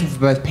 A question for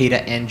both Peter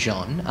and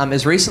John.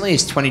 As recently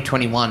as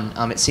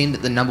 2021, it seemed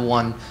that the number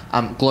one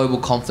global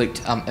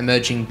conflict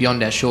emerging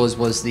beyond our shores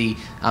was the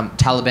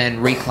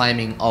Taliban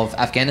reclaiming of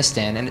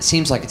Afghanistan, and it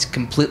seems like it's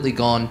completely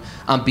gone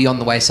beyond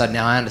the wayside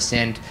now. I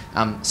understand,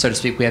 so to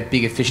speak, we have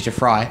bigger fish to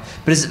fry,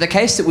 but is it the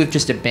case that we've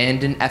just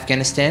abandoned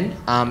Afghanistan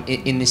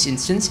in this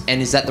instance,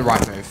 and is that the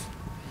right move?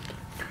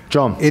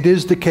 John. It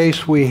is the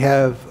case we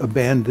have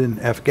abandoned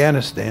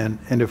Afghanistan,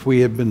 and if we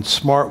had been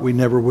smart, we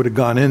never would have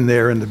gone in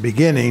there in the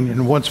beginning,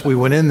 and once we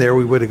went in there,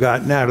 we would have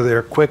gotten out of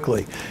there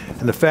quickly.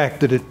 And the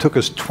fact that it took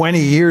us 20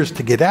 years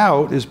to get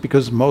out is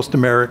because most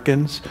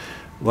Americans,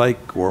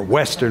 or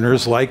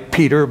Westerners like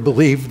Peter,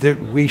 believe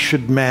that we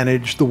should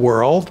manage the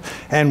world,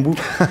 and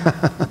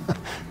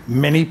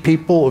many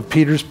people of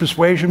Peter's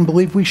persuasion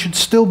believe we should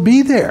still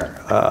be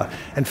there.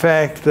 In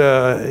fact,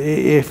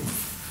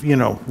 if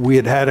we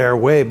had had our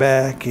way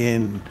back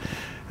in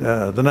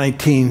the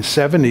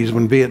 1970s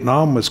when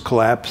Vietnam was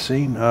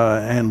collapsing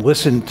and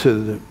listened to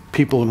the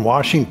people in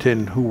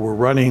Washington who were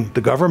running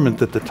the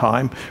government at the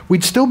time,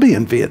 we'd still be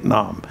in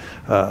Vietnam.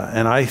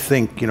 And I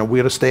think,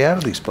 we ought to stay out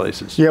of these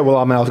places. Yeah, well,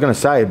 I was going to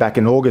say, back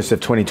in August of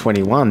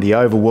 2021, the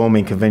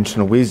overwhelming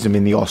conventional wisdom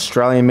in the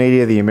Australian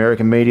media, the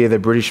American media, the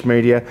British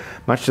media,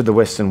 much of the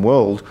Western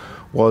world,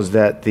 was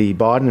that the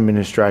Biden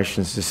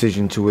administration's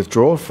decision to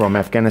withdraw from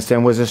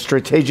Afghanistan was a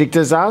strategic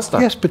disaster.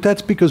 Yes, but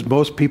that's because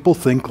most people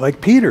think like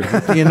Peter.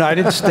 The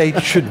United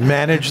States should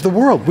manage the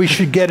world. We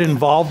should get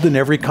involved in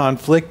every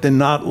conflict and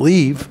not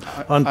leave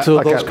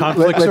until those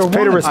conflicts are won. Let's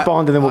Peter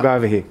respond, and then we'll go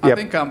over here. I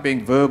think I'm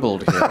being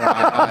verbaled here.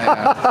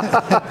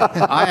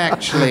 I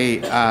actually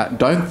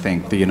don't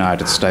think the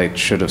United States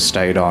should have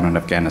stayed on in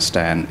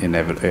Afghanistan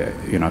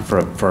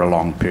for a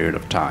long period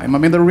of time. I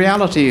mean, the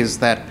reality is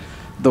that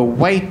the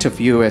weight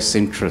of US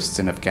interests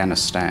in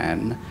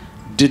Afghanistan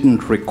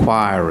didn't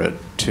require it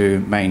to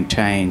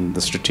maintain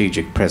the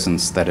strategic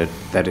presence that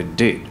it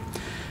did.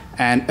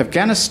 And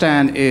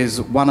Afghanistan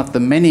is one of the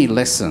many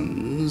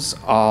lessons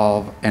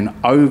of an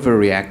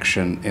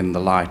overreaction in the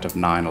light of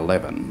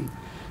 9/11.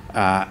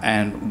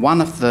 And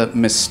one of the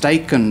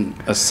mistaken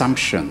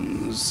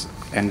assumptions,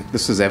 and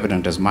this is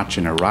evident as much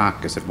in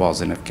Iraq as it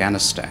was in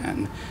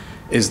Afghanistan,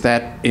 is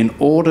that in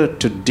order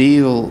to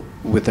deal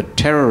with a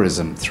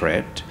terrorism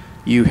threat,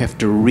 you have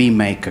to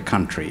remake a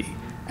country,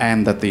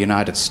 and that the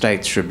United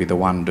States should be the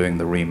one doing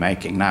the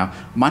remaking. Now,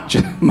 much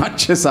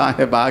as I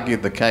have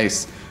argued the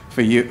case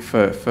for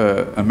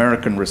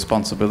American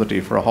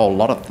responsibility for a whole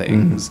lot of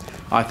things,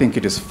 I think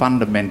it is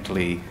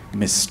fundamentally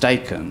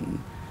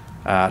mistaken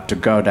to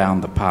go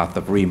down the path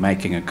of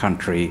remaking a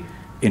country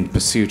in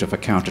pursuit of a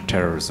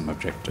counter-terrorism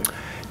objective.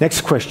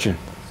 Next question.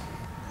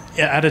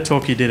 at a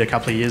talk you did a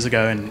couple of years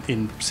ago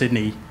in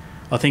Sydney,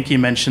 I think you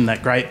mentioned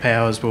that great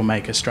powers will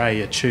make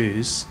Australia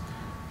choose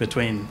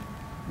between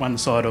one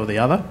side or the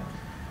other.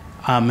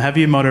 Have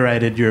you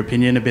moderated your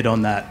opinion a bit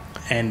on that?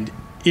 And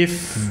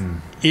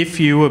if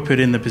you were put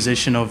in the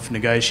position of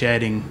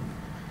negotiating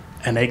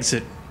an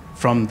exit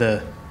from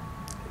the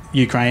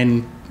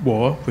Ukraine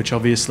war, which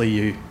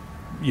obviously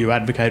you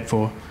advocate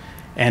for,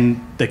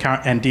 and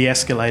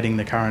de-escalating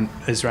the current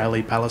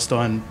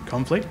Israeli-Palestine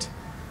conflict,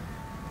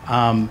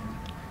 how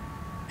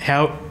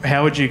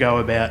would you go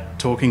about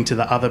talking to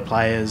the other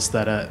players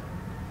that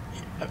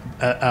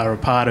are a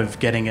part of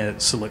getting a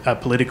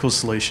political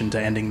solution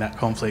to ending that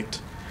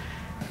conflict?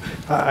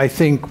 I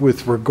think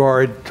with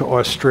regard to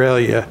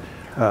Australia,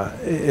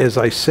 as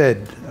I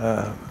said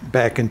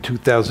back in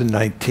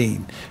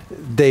 2019,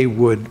 they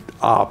would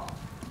opt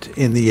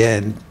in the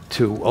end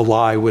to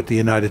ally with the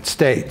United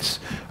States.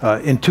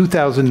 In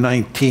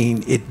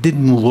 2019, it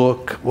didn't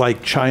look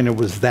like China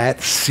was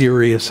that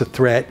serious a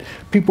threat.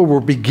 People were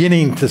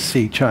beginning to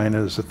see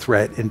China as a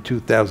threat in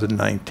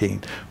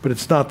 2019, but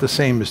it's not the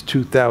same as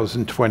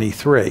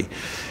 2023.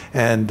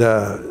 And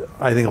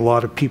I think a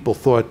lot of people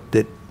thought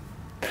that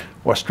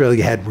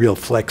Australia had real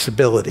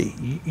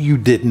flexibility. You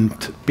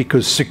didn't,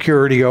 because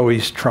security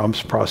always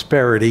trumps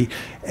prosperity,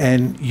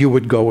 and you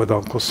would go with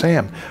Uncle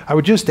Sam. I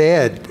would just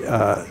add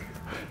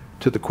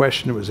to the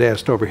question that was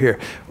asked over here,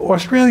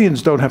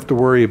 Australians don't have to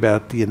worry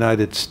about the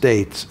United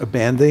States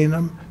abandoning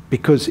them,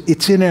 because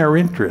it's in our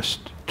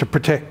interest to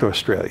protect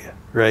Australia,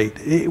 right?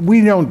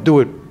 We don't do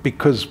it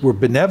because we're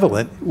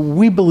benevolent.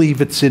 We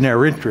believe it's in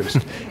our interest,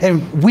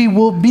 and we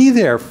will be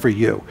there for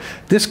you.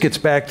 This gets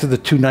back to the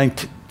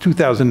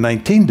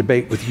 2019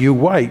 debate with Hugh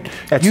White.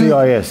 At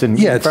CIS, and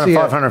in front of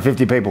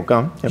 550 people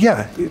come. Yep.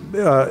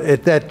 Yeah,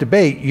 at that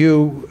debate,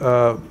 you,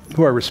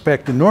 who I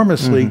respect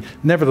enormously,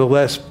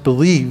 nevertheless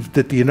believed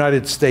that the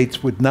United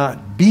States would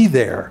not be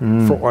there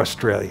for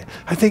Australia.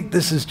 I think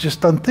this is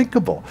just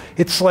unthinkable.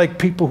 It's like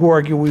people who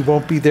argue we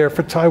won't be there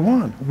for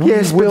Taiwan.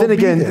 Yes, but then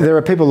again, there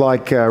are people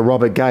like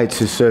Robert Gates,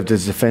 who served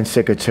as Defense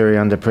Secretary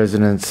under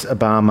Presidents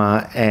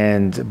Obama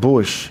and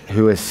Bush,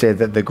 who has said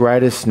that the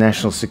greatest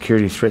national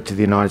security threat to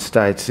the United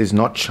States is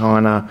not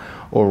China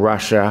or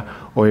Russia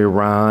or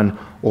Iran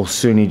or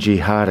Sunni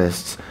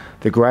jihadists.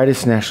 The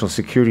greatest national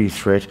security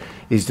threat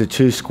is the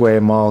 2 square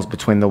miles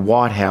between the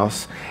White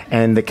House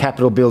and the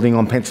Capitol building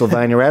on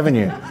Pennsylvania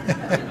Avenue.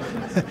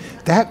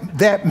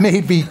 That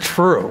may be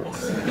true.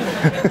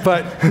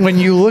 But when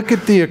you look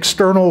at the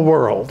external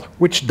world,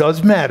 which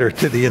does matter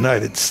to the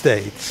United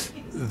States,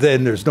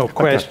 then there's no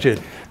question.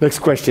 Okay. Next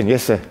question.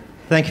 Yes, sir.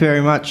 Thank you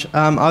very much.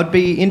 I'd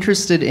be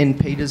interested in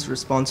Peter's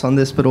response on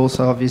this, but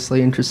also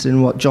obviously interested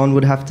in what John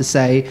would have to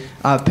say.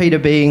 Peter,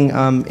 being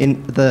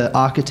in the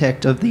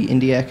architect of the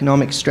India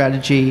economic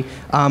strategy,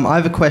 I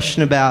have a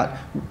question about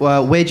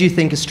where do you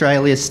think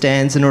Australia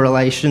stands in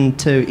relation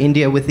to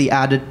India with the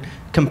added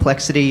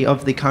complexity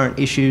of the current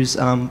issues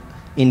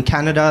in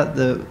Canada,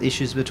 the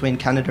issues between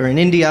Canada and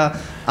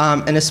India,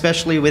 and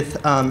especially with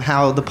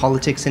how the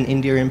politics in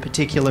India in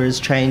particular is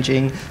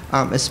changing,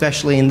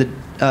 especially in the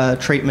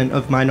treatment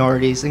of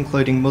minorities,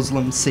 including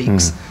Muslims,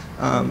 Sikhs,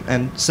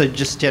 and so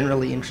just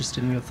generally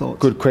interested in your thoughts.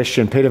 Good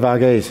question. Peter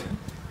Varghese.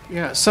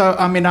 Yeah, so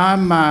I mean,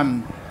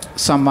 I'm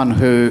someone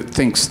who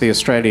thinks the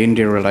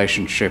Australia-India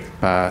relationship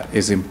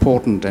is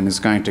important and is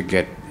going to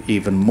get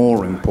even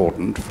more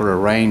important for a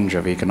range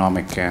of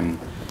economic and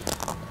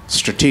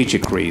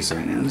strategic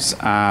reasons.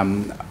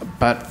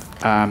 But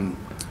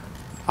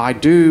I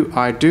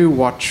do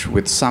watch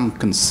with some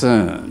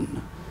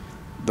concern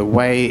the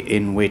way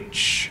in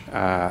which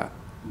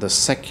the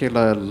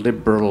secular,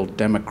 liberal,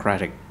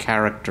 democratic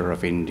character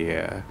of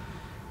India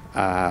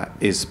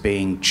is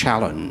being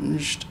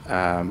challenged,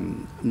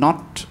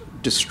 not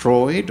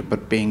destroyed,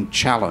 but being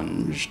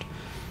challenged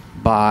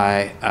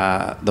by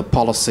the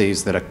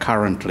policies that are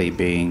currently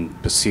being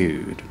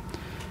pursued.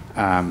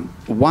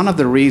 One of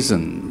the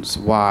reasons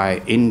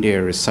why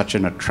India is such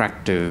an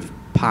attractive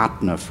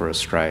partner for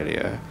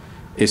Australia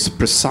is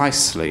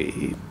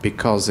precisely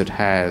because it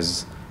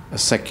has a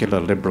secular,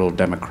 liberal,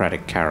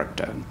 democratic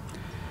character.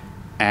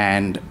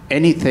 And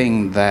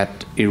anything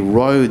that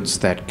erodes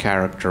that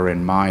character,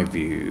 in my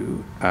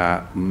view,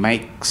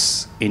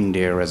 makes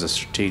India as a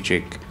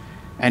strategic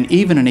and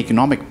even an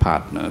economic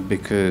partner,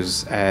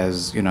 because,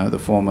 as you know, the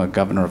former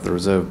governor of the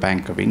Reserve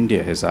Bank of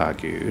India has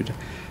argued,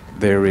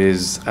 there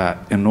is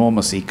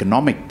enormous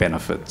economic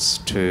benefits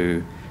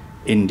to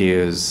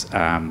India's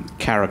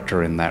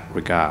character in that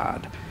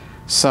regard.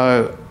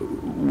 So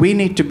we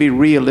need to be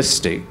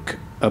realistic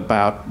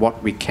about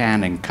what we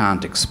can and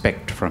can't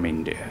expect from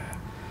India.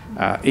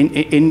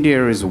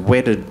 India is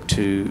wedded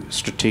to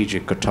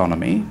strategic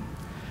autonomy.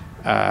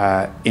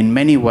 In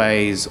many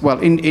ways, well,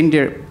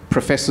 India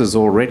professes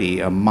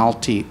already a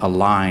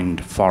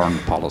multi-aligned foreign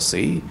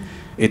policy.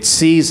 It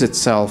sees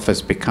itself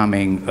as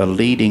becoming a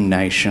leading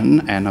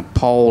nation and a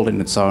pole in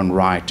its own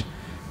right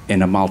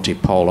in a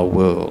multipolar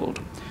world.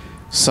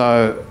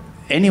 So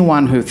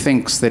anyone who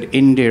thinks that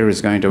India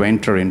is going to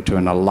enter into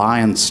an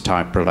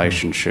alliance-type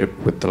relationship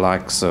with the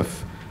likes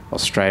of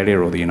Australia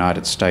or the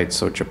United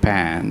States or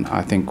Japan,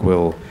 I think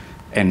will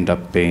end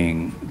up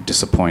being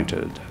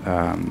disappointed.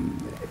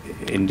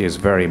 India is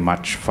very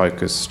much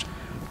focused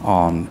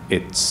on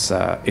its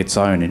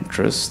own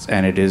interests,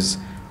 and it is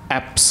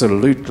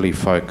absolutely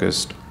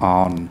focused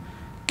on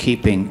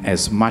keeping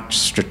as much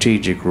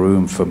strategic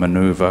room for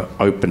manoeuvre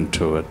open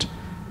to it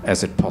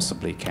as it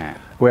possibly can.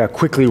 We are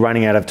quickly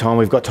running out of time.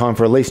 We've got time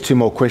for at least 2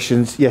 more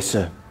questions. Yes,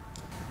 sir.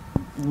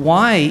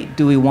 Why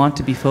do we want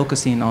to be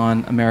focusing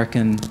on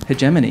American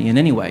hegemony in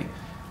any way?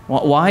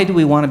 Why do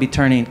we want to be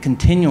turning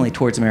continually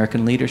towards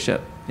American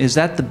leadership? Is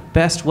that the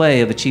best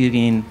way of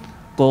achieving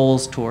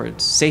goals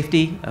towards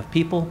safety of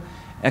people,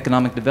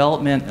 economic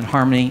development, and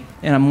harmony?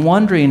 And I'm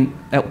wondering,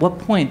 at what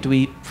point do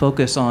we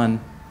focus on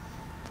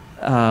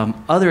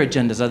other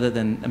agendas other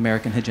than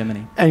American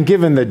hegemony? And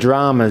given the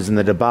dramas and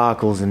the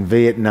debacles in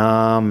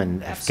Vietnam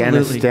and Absolutely.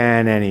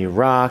 Afghanistan and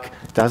Iraq,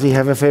 does he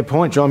have a fair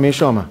point, John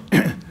Mearsheimer?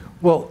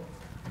 Well,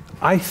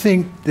 I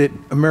think that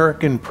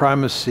American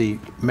primacy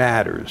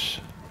matters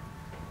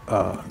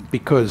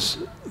because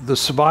the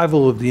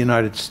survival of the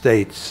United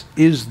States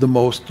is the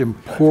most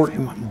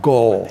important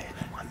goal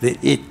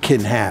that it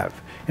can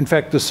have. In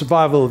fact, the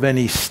survival of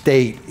any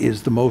state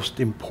is the most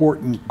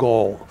important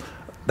goal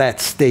that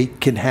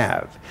state can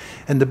have.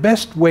 And the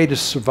best way to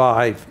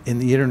survive in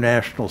the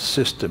international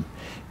system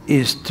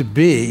is to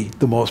be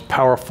the most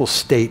powerful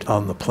state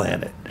on the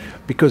planet.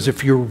 Because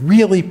if you're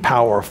really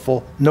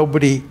powerful,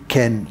 nobody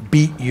can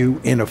beat you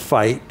in a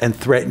fight and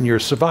threaten your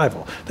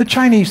survival. The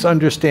Chinese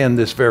understand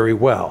this very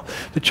well.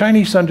 The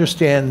Chinese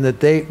understand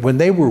that when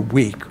they were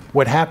weak,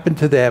 what happened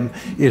to them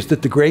is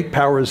that the great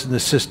powers in the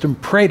system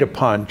preyed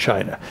upon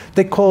China.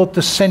 They call it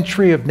the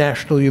century of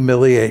national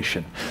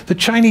humiliation. The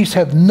Chinese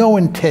have no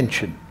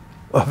intention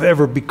of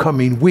ever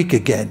becoming weak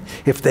again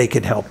if they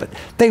can help it.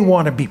 They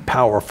want to be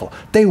powerful.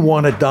 They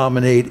want to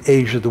dominate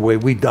Asia the way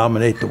we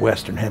dominate the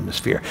Western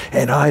Hemisphere.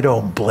 And I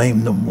don't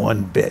blame them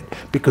one bit,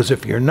 because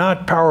if you're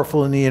not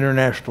powerful in the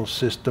international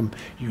system,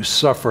 you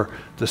suffer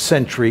the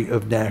century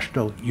of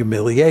national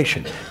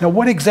humiliation. Now,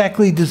 what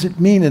exactly does it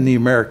mean in the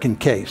American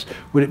case?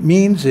 What it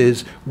means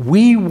is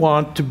we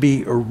want to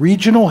be a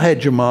regional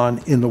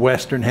hegemon in the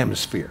Western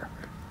Hemisphere.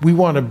 We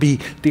want to be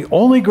the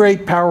only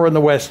great power in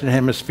the Western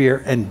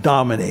Hemisphere and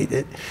dominate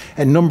it.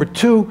 And number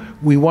 2,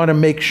 we want to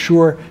make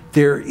sure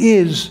there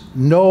is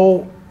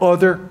no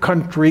other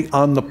country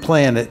on the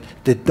planet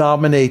that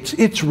dominates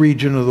its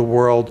region of the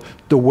world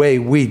the way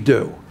we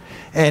do.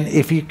 And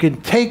if you can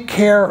take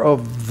care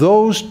of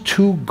those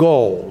 2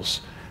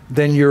 goals,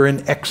 then you're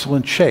in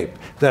excellent shape.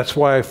 That's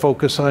why I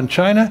focus on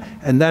China,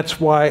 and that's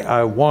why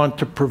I want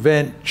to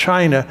prevent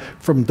China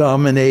from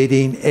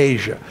dominating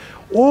Asia.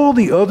 All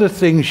the other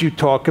things you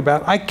talk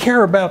about, I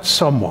care about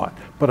somewhat,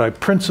 but I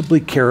principally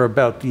care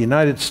about the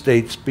United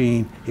States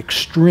being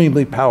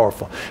extremely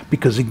powerful,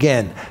 because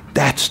again,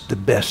 that's the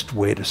best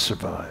way to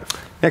survive.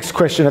 Next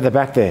question at the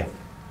back there.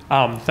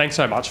 Thanks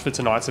so much for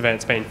tonight's event.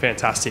 It's been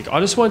fantastic.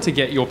 I just wanted to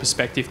get your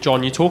perspective,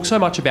 John. You talk so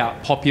much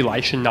about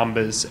population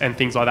numbers and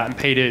things like that, and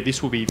Peter,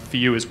 this will be for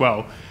you as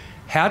well.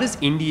 How does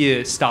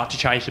India start to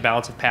change the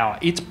balance of power?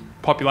 Its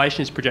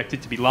population is projected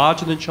to be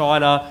larger than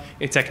China.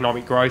 Its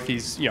economic growth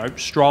is,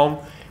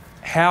 strong.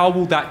 How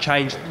will that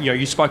change?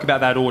 You spoke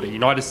about that order: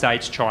 United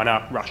States,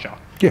 China, Russia.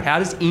 Yeah. How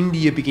does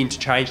India begin to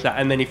change that?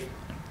 And then, if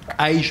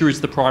Asia is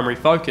the primary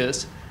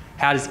focus,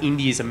 how does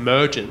India's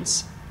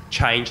emergence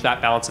change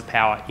that balance of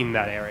power in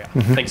that area?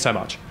 Mm-hmm. Thanks so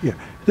much. Yeah.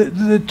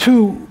 The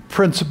 2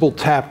 principal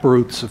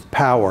taproots of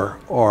power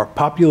are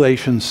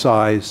population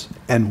size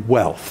and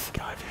wealth.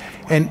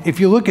 And if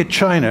you look at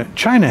China,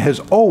 China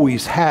has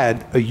always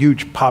had a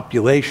huge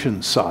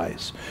population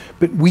size,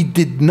 but we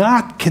did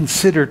not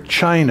consider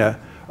China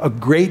a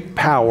great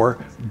power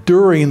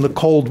during the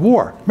Cold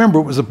War. Remember,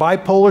 it was a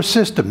bipolar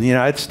system, the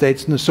United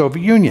States and the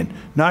Soviet Union,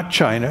 not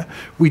China.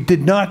 We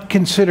did not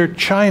consider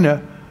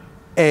China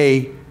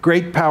a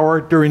great power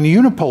during the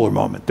unipolar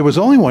moment. There was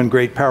only one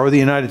great power, the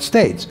United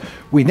States.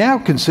 We now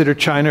consider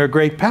China a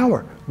great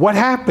power. What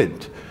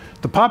happened?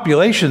 The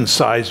population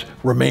size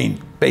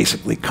remained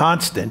basically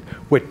constant.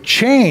 What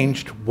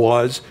changed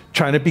was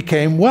China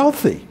became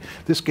wealthy.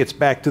 This gets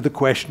back to the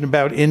question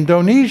about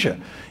Indonesia.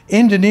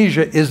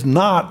 Indonesia is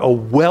not a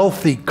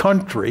wealthy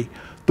country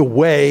the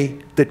way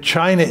that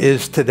China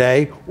is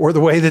today or the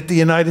way that the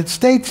United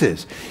States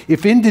is.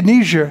 If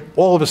Indonesia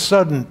all of a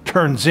sudden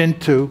turns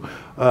into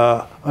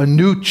a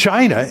new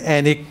China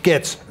and it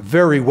gets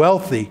very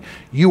wealthy,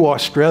 you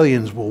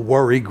Australians will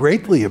worry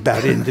greatly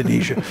about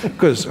Indonesia,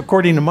 because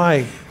according to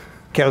my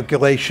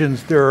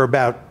calculations, there are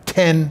about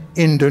 10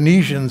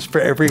 Indonesians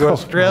for every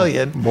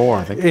Australian, more,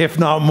 I think. if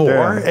not more,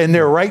 Yeah. and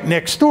they're right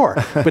next door,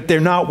 but they're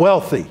not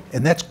wealthy,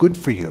 and that's good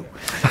for you,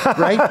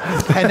 right?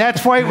 And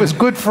that's why it was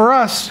good for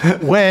us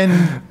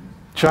when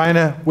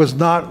China was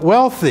not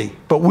wealthy,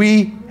 but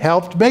we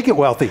helped make it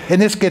wealthy.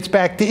 And this gets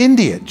back to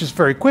India, just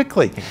very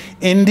quickly.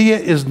 India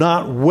is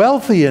not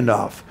wealthy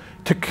enough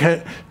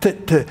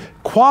to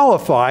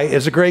qualify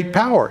as a great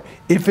power.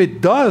 If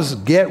it does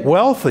get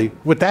wealthy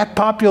with that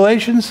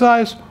population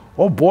size,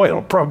 oh boy,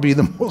 it'll probably be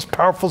the most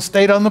powerful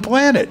state on the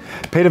planet.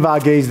 Peter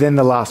Varghese, then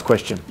the last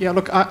question. Yeah,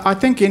 look, I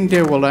think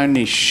India will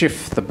only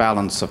shift the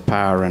balance of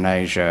power in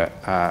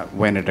Asia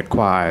when it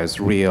acquires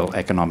real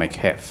economic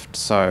heft.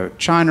 So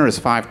China is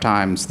 5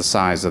 times the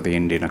size of the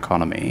Indian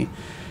economy,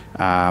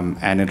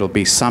 and it'll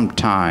be some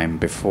time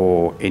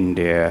before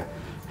India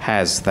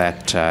has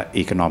that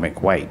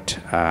economic weight.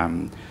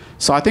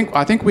 So I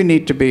think we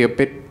need to be a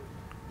bit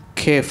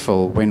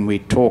careful when we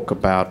talk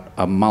about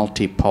a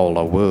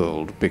multipolar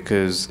world,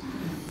 because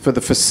for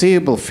the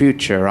foreseeable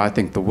future, I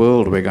think the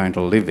world we're going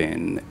to live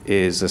in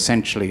is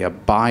essentially a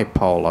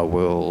bipolar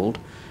world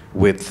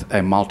with a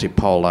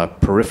multipolar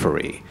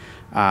periphery.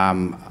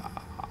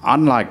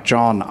 Unlike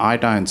John, I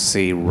don't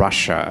see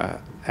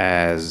Russia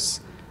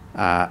as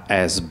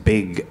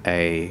big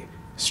a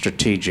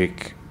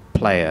strategic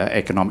player,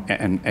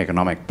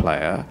 economic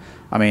player.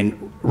 I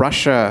mean,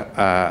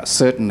 Russia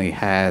certainly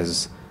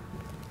has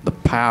the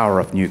power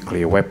of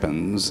nuclear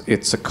weapons.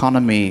 Its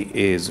economy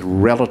is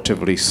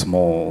relatively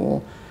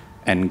small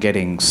and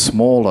getting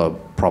smaller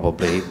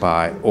probably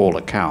by all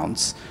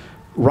accounts.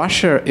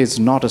 Russia is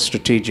not a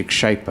strategic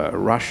shaper.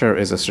 Russia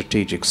is a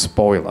strategic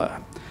spoiler.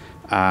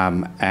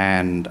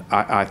 And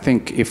I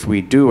think if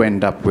we do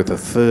end up with a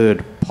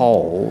third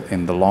pole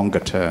in the longer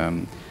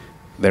term,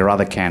 there are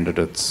other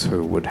candidates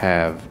who would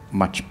have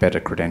much better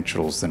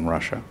credentials than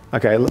Russia.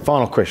 Okay,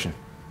 final question.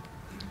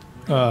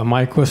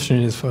 My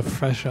question is for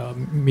Professor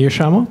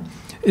Mearsheimer.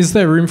 Is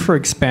there room for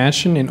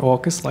expansion in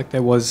AUKUS like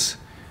there was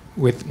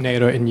with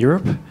NATO in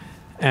Europe?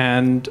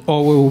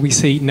 Or will we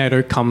see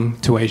NATO come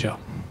to Asia?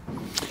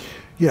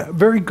 Yeah,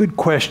 very good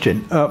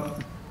question.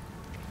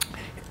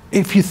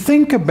 If you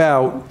think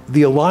about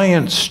the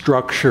alliance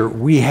structure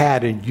we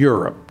had in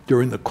Europe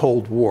during the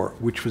Cold War,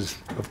 which was,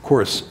 of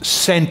course,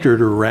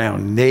 centered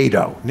around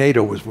NATO.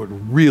 NATO was what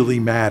really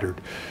mattered.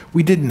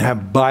 We didn't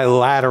have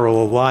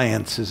bilateral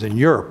alliances in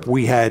Europe.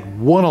 We had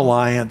one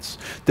alliance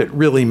that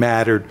really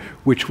mattered,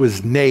 which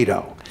was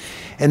NATO.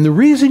 And the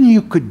reason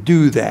you could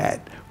do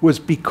that was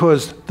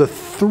because the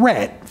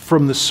threat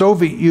from the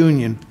Soviet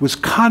Union was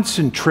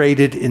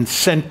concentrated in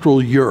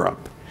Central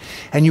Europe.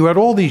 And you had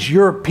all these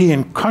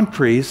European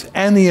countries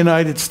and the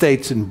United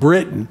States and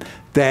Britain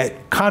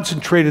that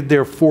concentrated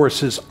their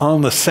forces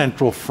on the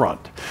central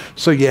front.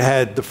 So you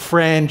had the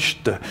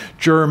French, the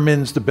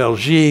Germans, the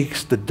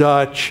Belgiques, the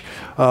Dutch,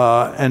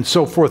 and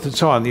so forth and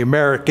so on, the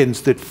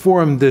Americans that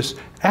formed this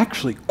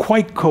actually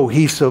quite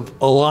cohesive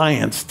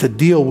alliance to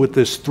deal with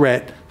this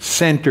threat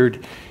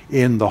centered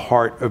in the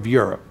heart of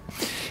Europe.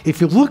 If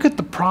you look at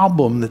the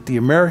problem that the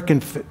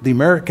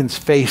Americans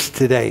face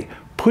today,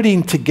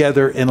 putting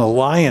together an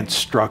alliance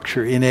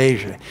structure in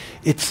Asia,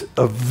 it's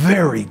a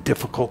very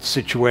difficult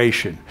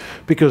situation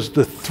because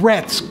the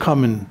threats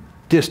come in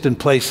distant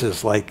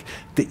places like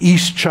the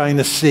East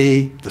China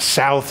Sea, the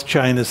South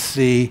China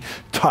Sea,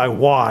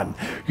 Taiwan.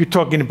 You're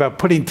talking about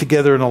putting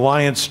together an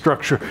alliance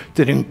structure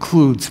that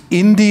includes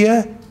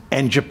India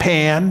and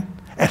Japan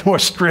and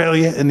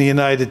Australia and the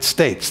United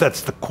States.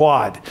 That's the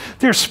Quad.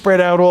 They're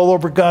spread out all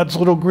over God's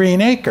little green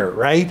acre,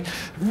 right?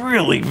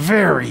 Really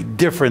very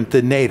different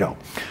than NATO.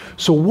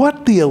 So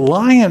what the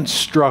alliance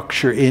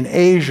structure in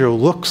Asia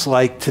looks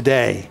like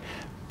today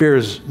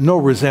bears no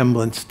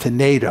resemblance to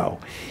NATO.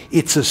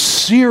 It's a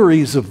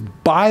series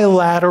of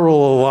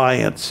bilateral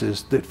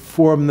alliances that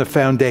form the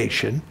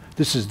foundation.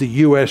 This is the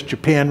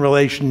US-Japan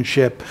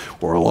relationship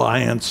or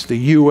alliance, the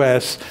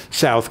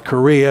US-South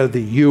Korea,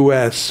 the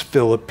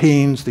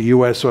US-Philippines, the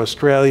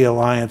US-Australia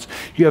alliance.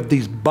 You have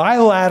these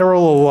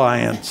bilateral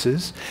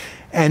alliances,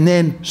 and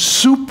then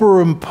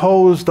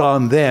superimposed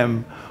on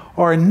them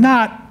are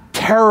not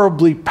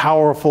terribly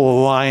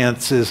powerful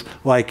alliances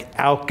like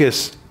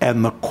AUKUS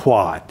and the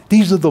Quad.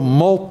 These are the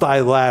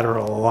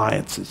multilateral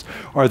alliances.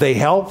 Are they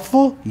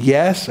helpful?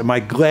 Yes. Am I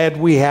glad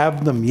we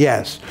have them?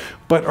 Yes.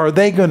 But are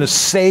they going to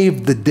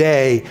save the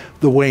day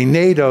the way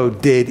NATO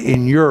did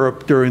in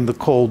Europe during the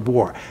Cold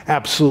War?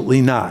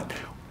 Absolutely not.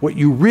 What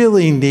you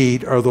really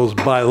need are those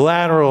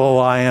bilateral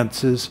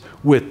alliances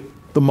with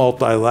the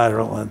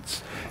multilateral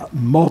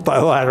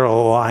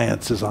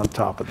alliances on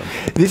top of them.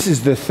 This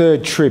is the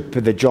third trip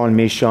that John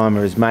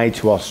Mearsheimer has made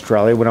to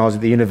Australia. When I was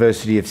at the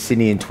University of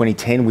Sydney in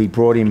 2010, we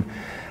brought him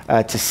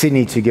to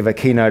Sydney to give a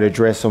keynote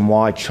address on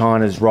why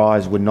China's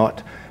rise would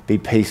not be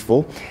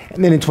peaceful.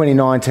 And then in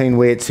 2019,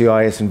 we at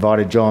CIS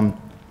invited John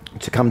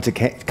to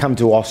come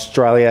to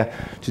Australia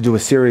to do a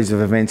series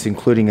of events,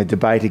 including a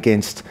debate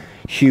against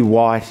Hugh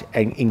White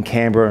in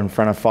Canberra in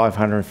front of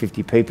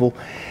 550 people.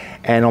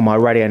 And on my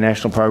Radio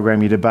National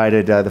program, you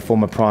debated the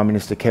former Prime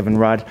Minister Kevin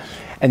Rudd.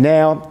 And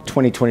now,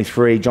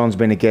 2023, John's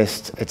been a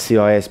guest at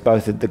CIS,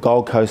 both at the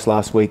Gold Coast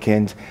last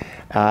weekend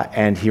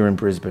and here in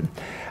Brisbane.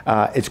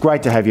 It's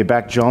great to have you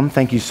back, John.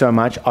 Thank you so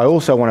much. I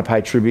also want to pay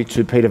tribute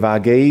to Peter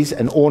Varghese,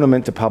 an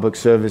ornament to public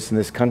service in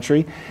this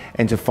country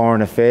and to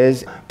foreign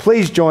affairs.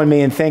 Please join me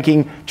in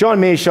thanking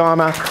John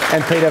Mearsheimer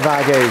and Peter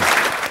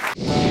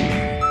Varghese.